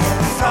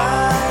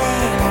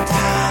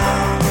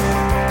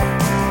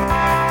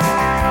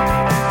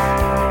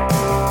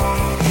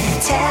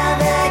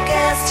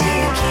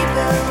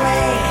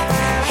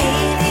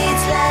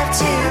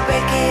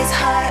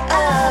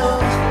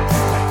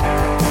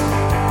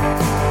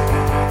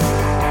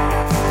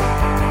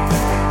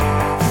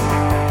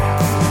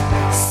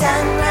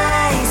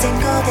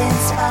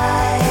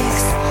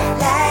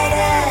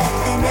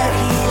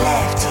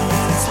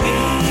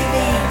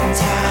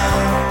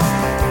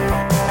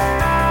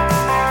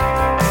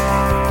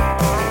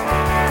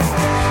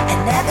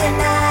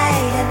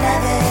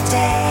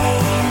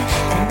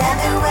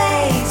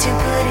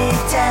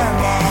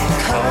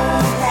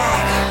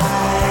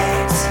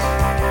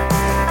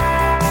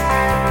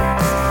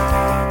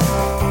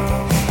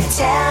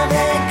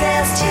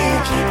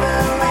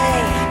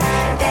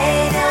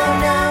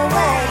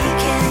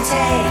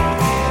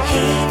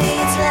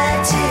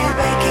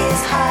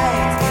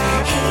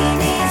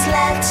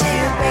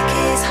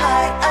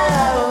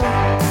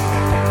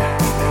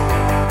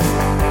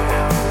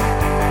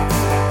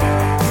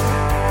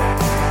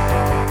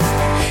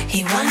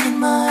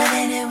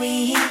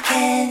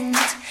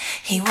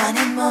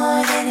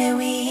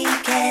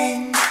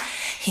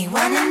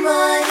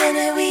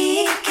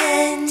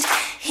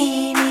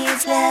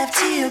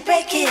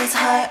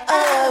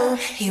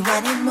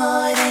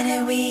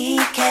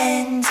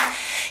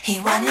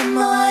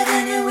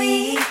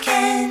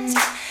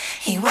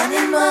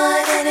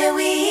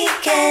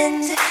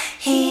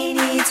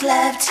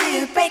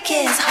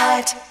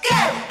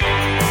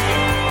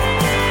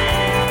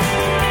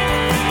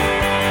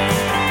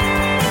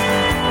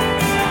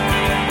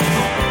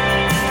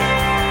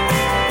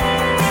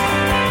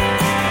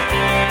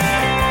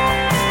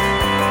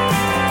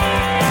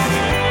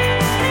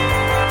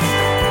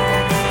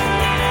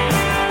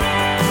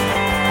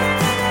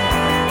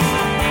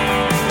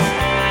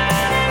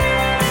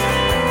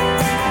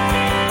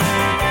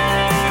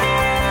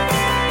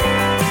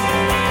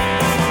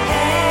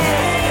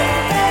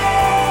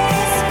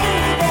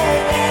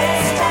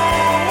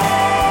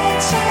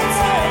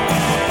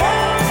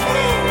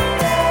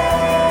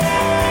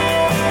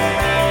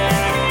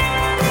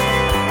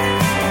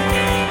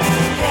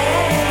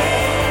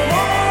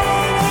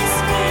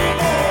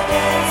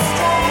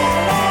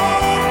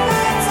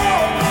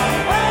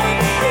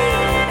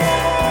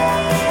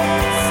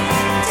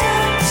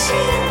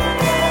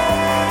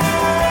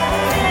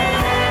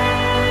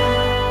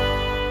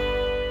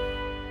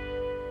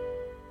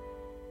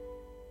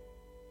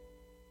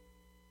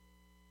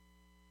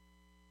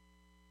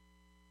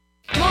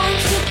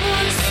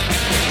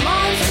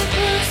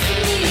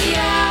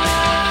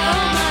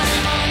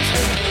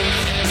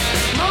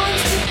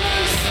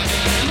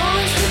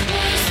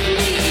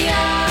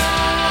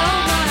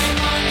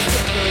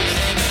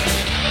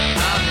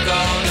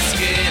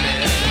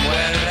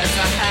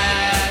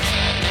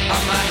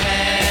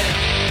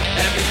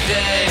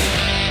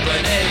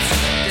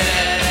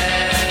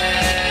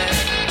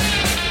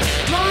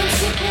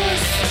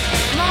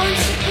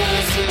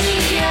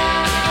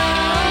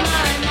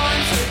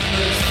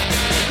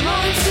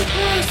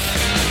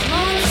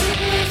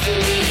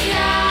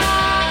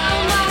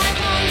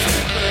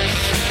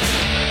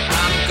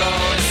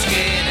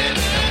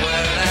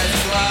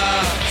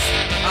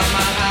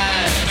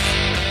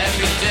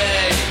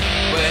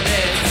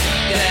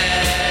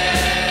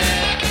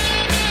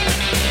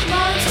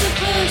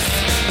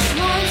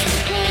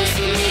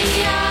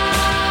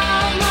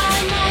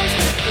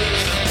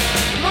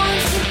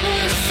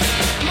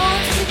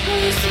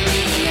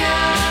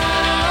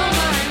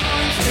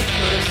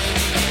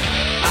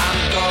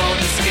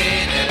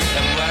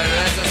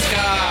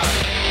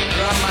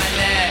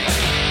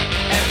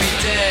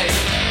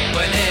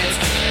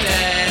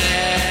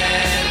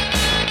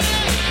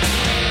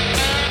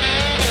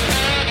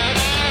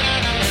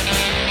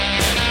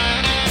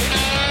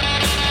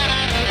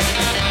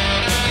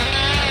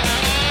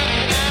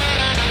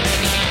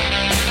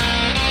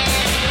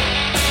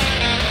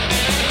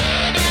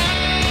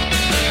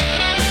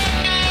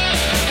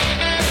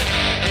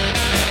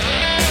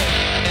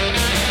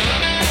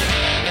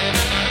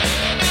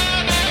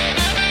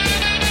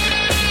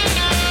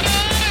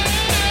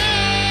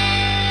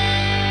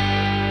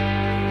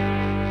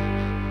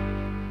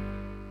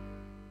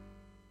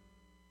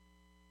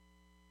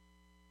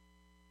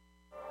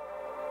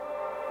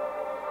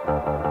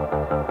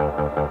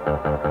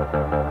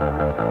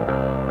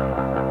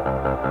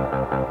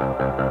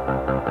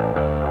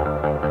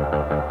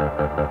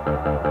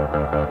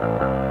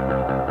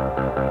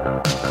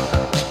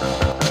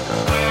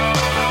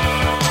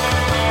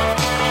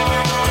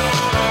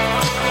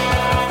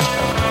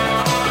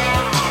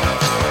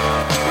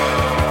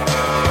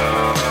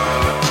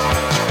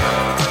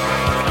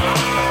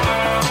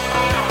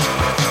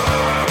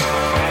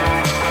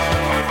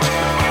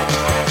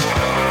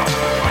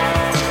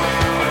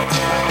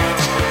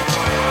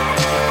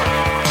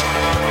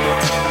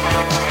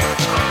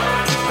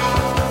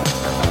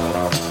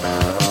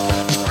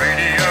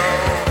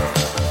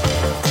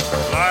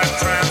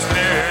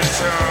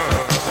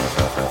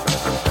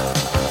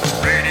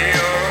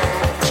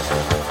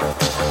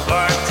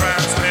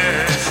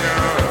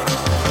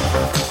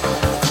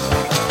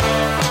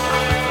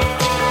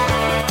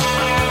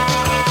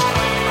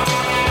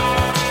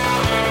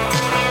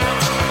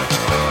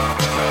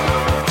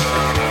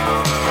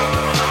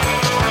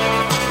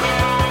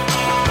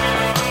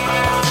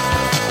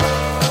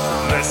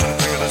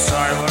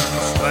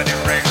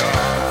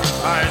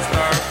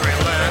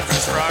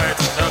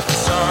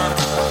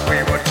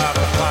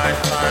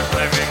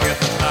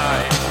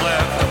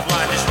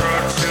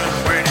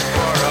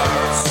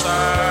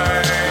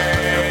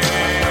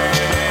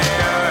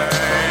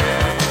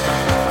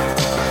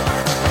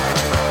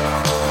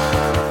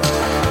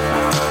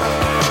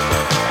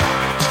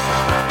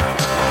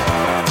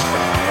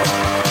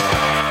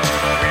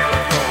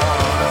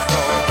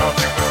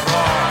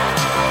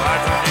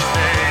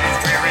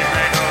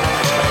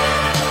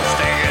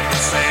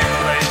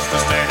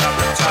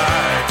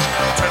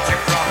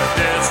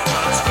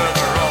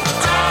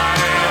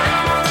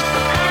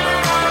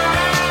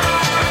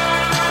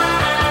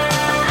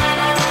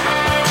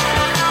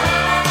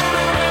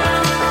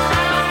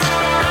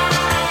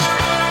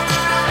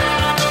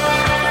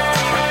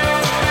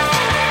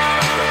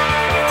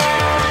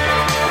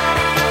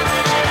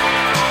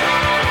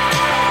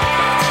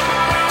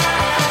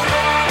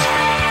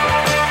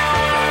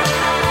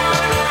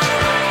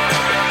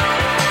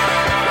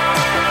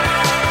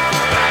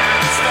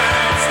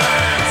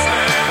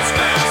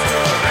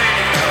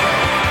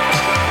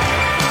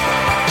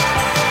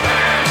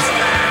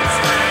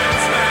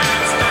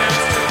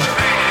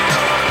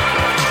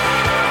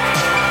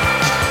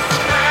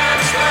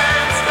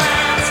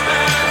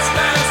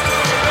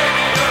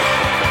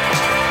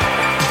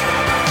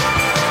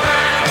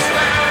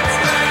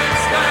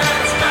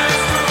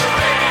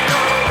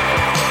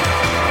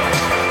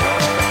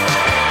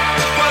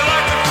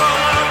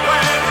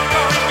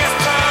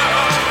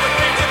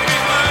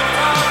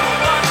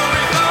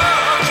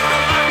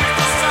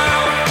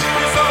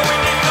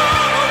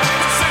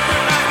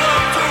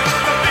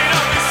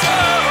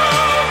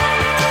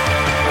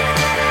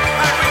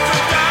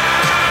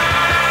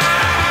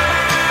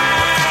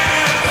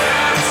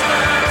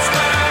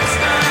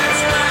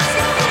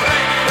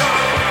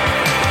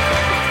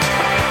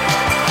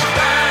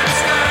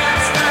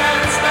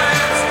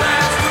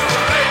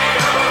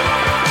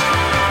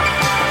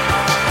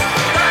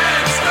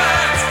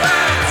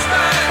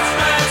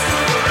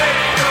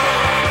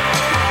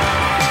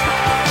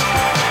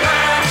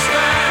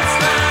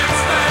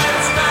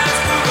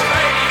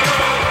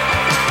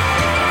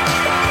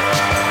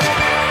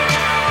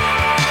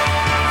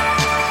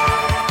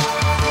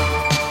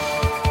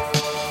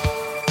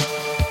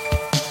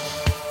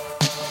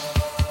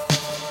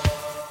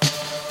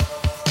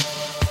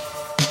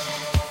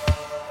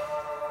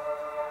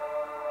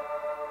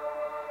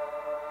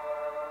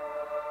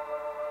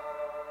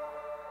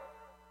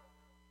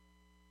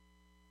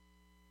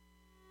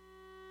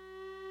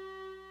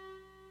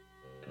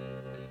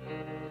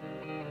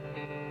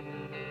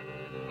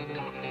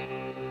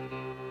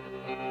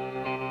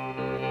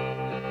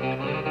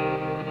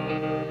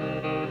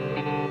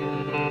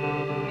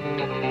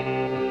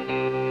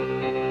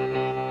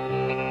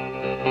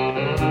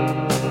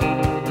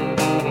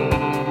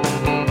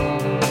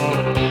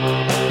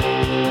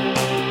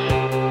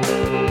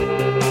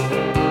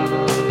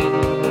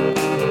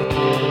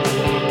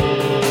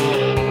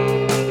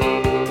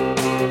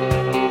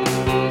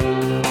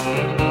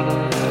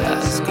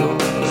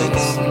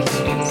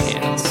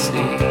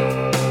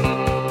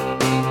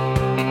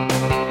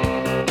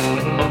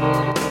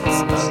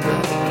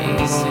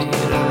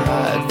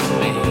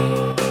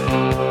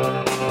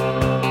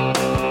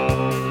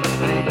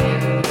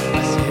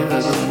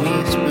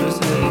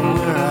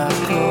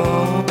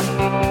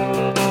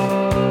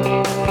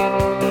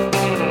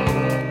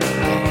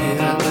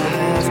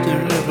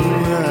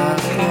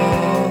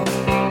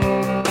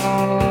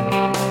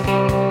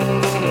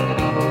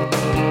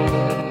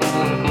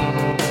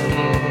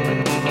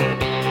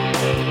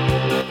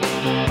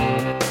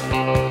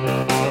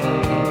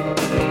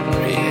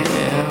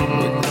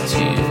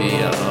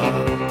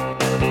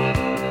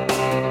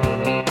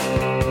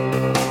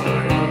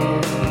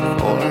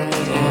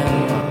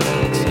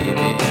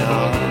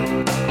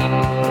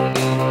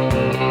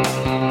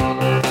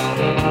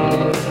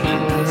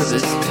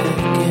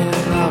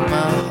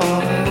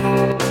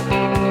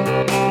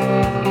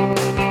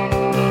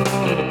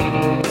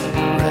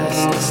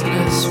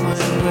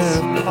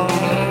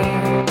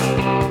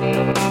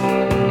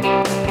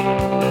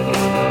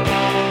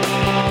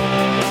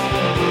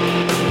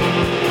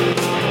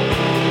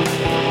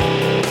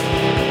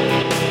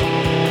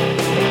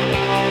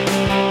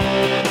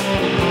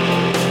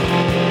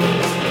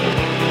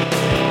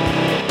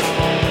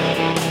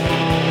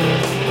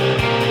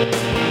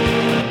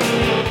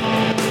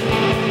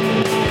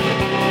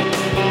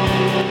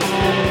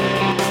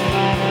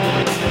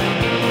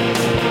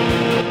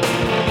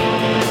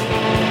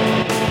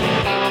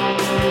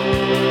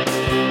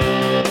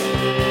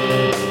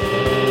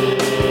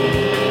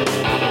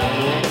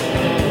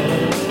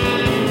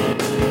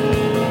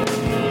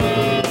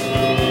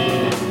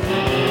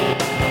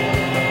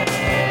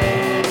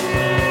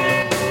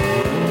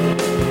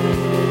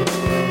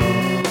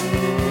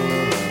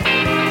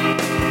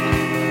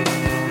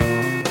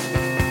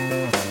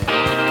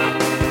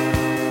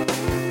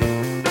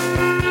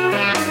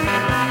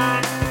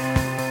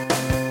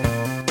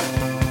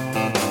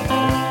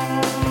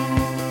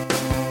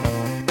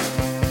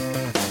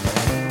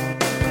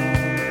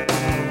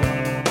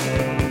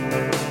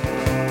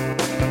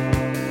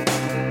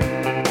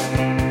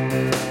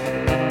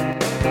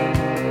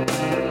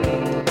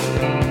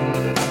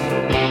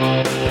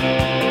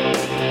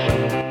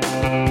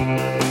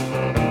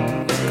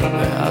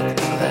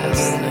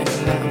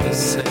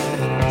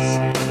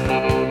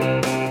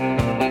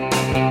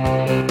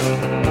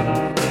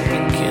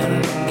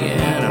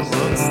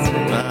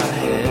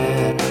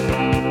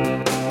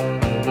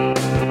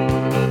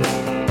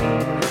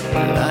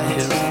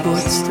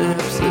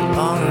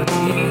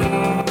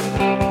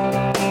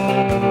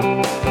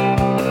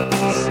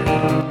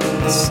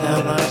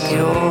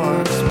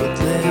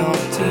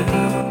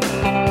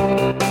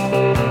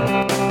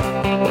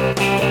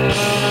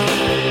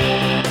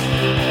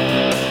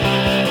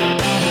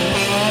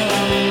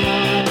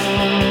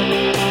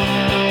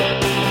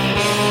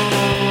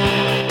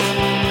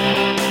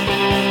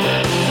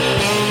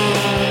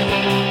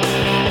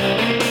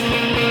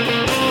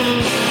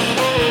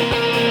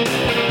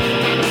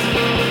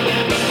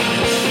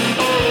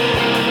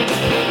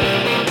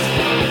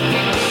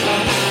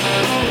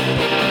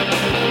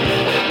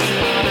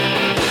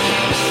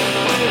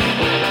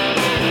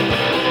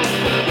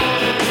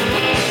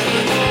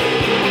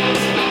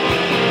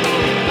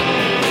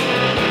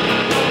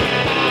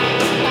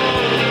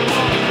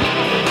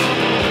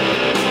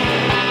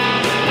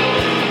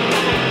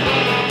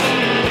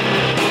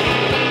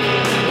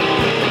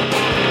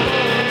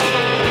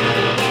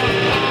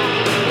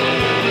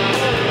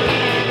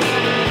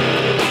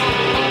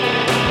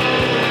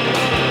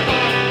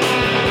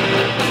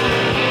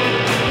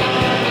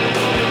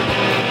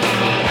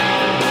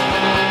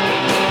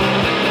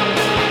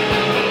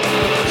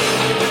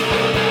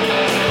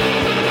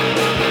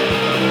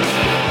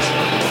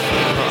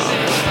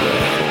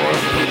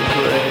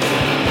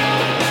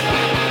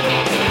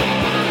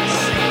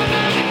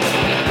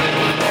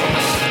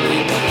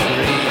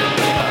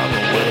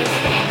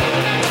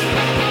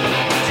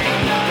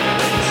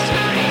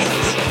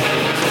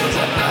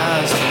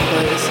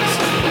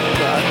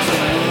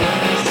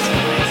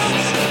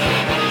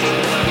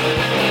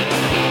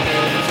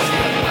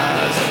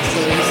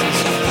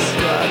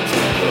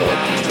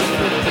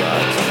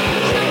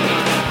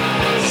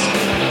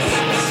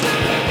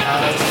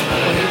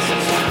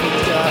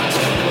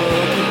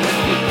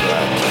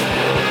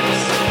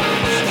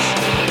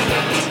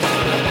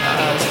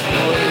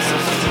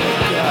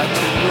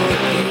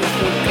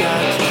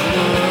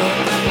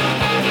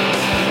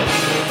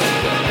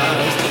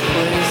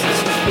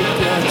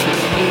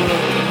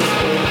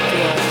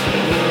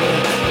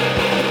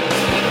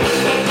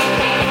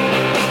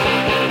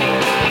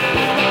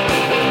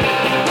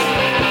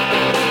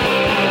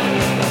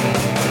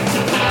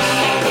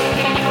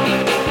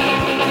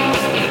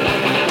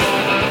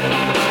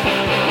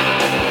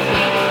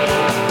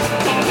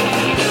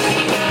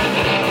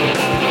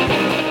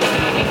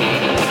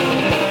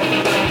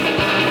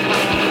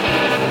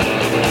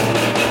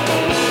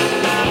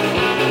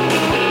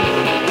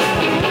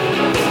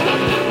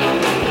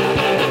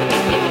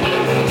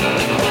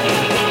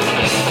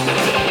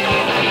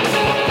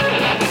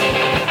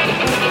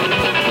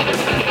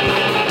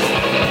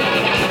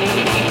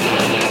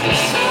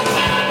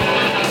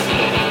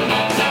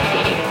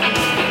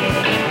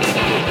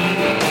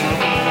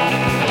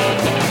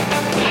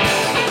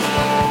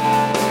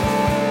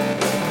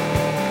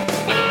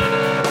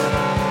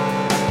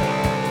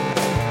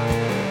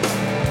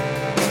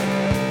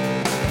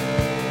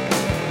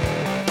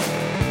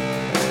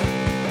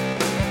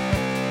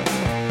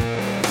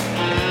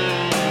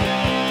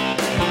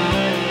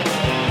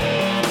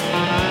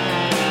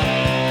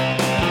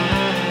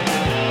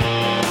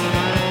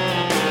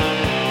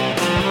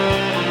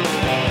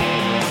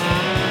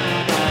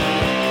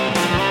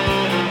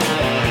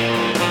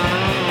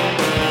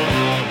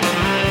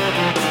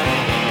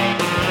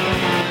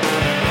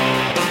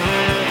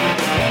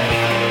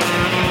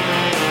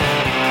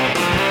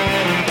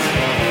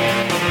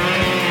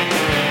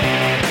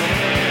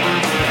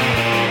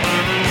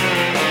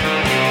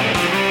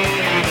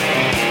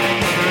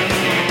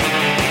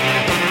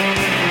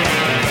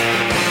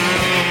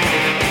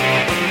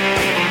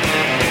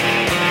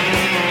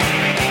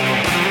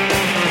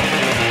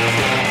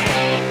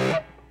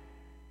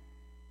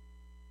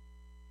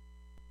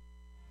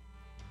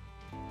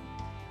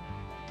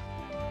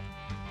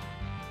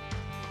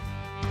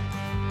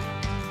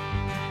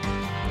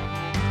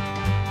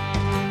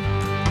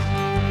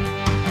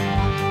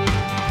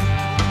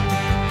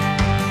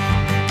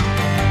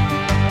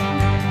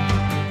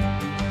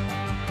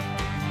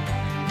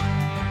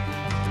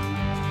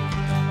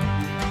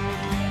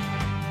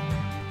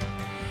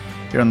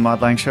 on the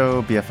Mod Lang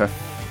Show,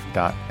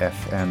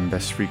 BFF.FM,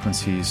 best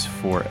frequencies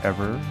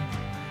forever.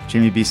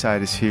 Jamie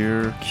B-Side is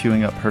here,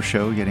 queuing up her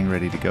show, getting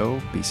ready to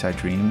go, B-Side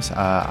Dreams.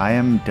 I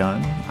am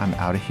done. I'm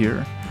out of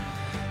here.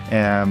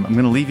 I'm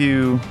going to leave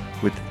you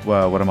with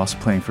what I'm also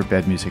playing for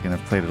bed music, and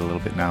I've played it a little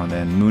bit now and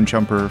then.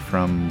 Moonjumper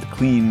from The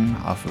Clean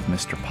off of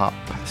Mr. Pop.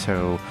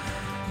 So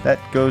that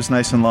goes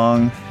nice and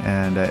long,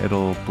 and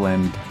it'll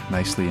blend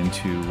nicely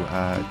into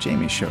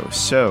Jamie's show.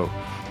 So,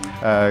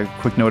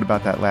 quick note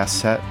about that last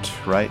set,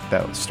 right?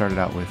 That started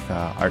out with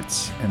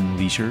Arts and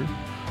Leisure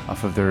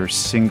off of their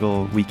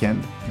single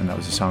Weekend, and that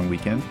was the song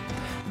Weekend.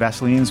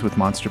 Vaselines with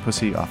Monster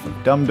Pussy off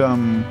of Dum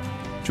Dum.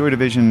 Joy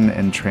Division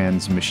and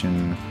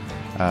Transmission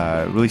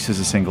released as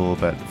a single,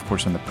 but of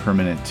course on the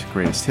permanent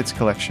Greatest Hits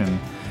collection.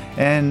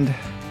 And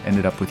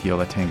ended up with Yo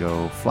La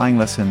Tengo, Flying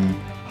Lesson,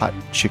 Hot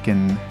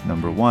Chicken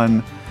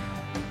 #1.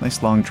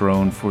 Nice long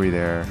drone for you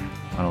there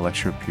on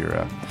Electro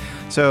Pura.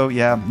 So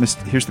yeah,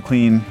 here's The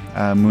Clean,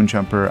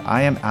 Moonjumper.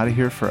 I am out of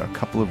here for a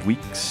couple of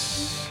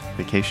weeks.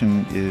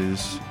 Vacation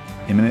is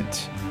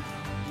imminent,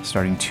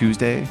 starting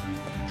Tuesday,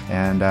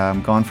 and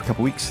I'm gone for a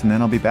couple weeks, and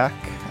then I'll be back.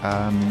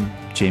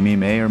 Jamie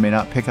may or may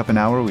not pick up an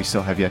hour. We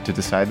still have yet to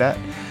decide that.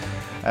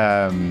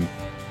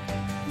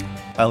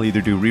 I'll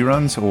either do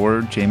reruns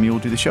or Jamie will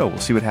do the show. We'll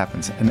see what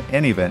happens. In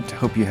any event,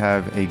 hope you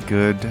have a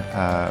good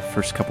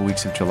first couple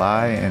weeks of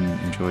July and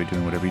enjoy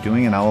doing whatever you're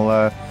doing, and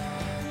I'll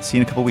see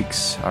you in a couple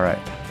weeks. All right,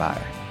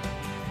 bye.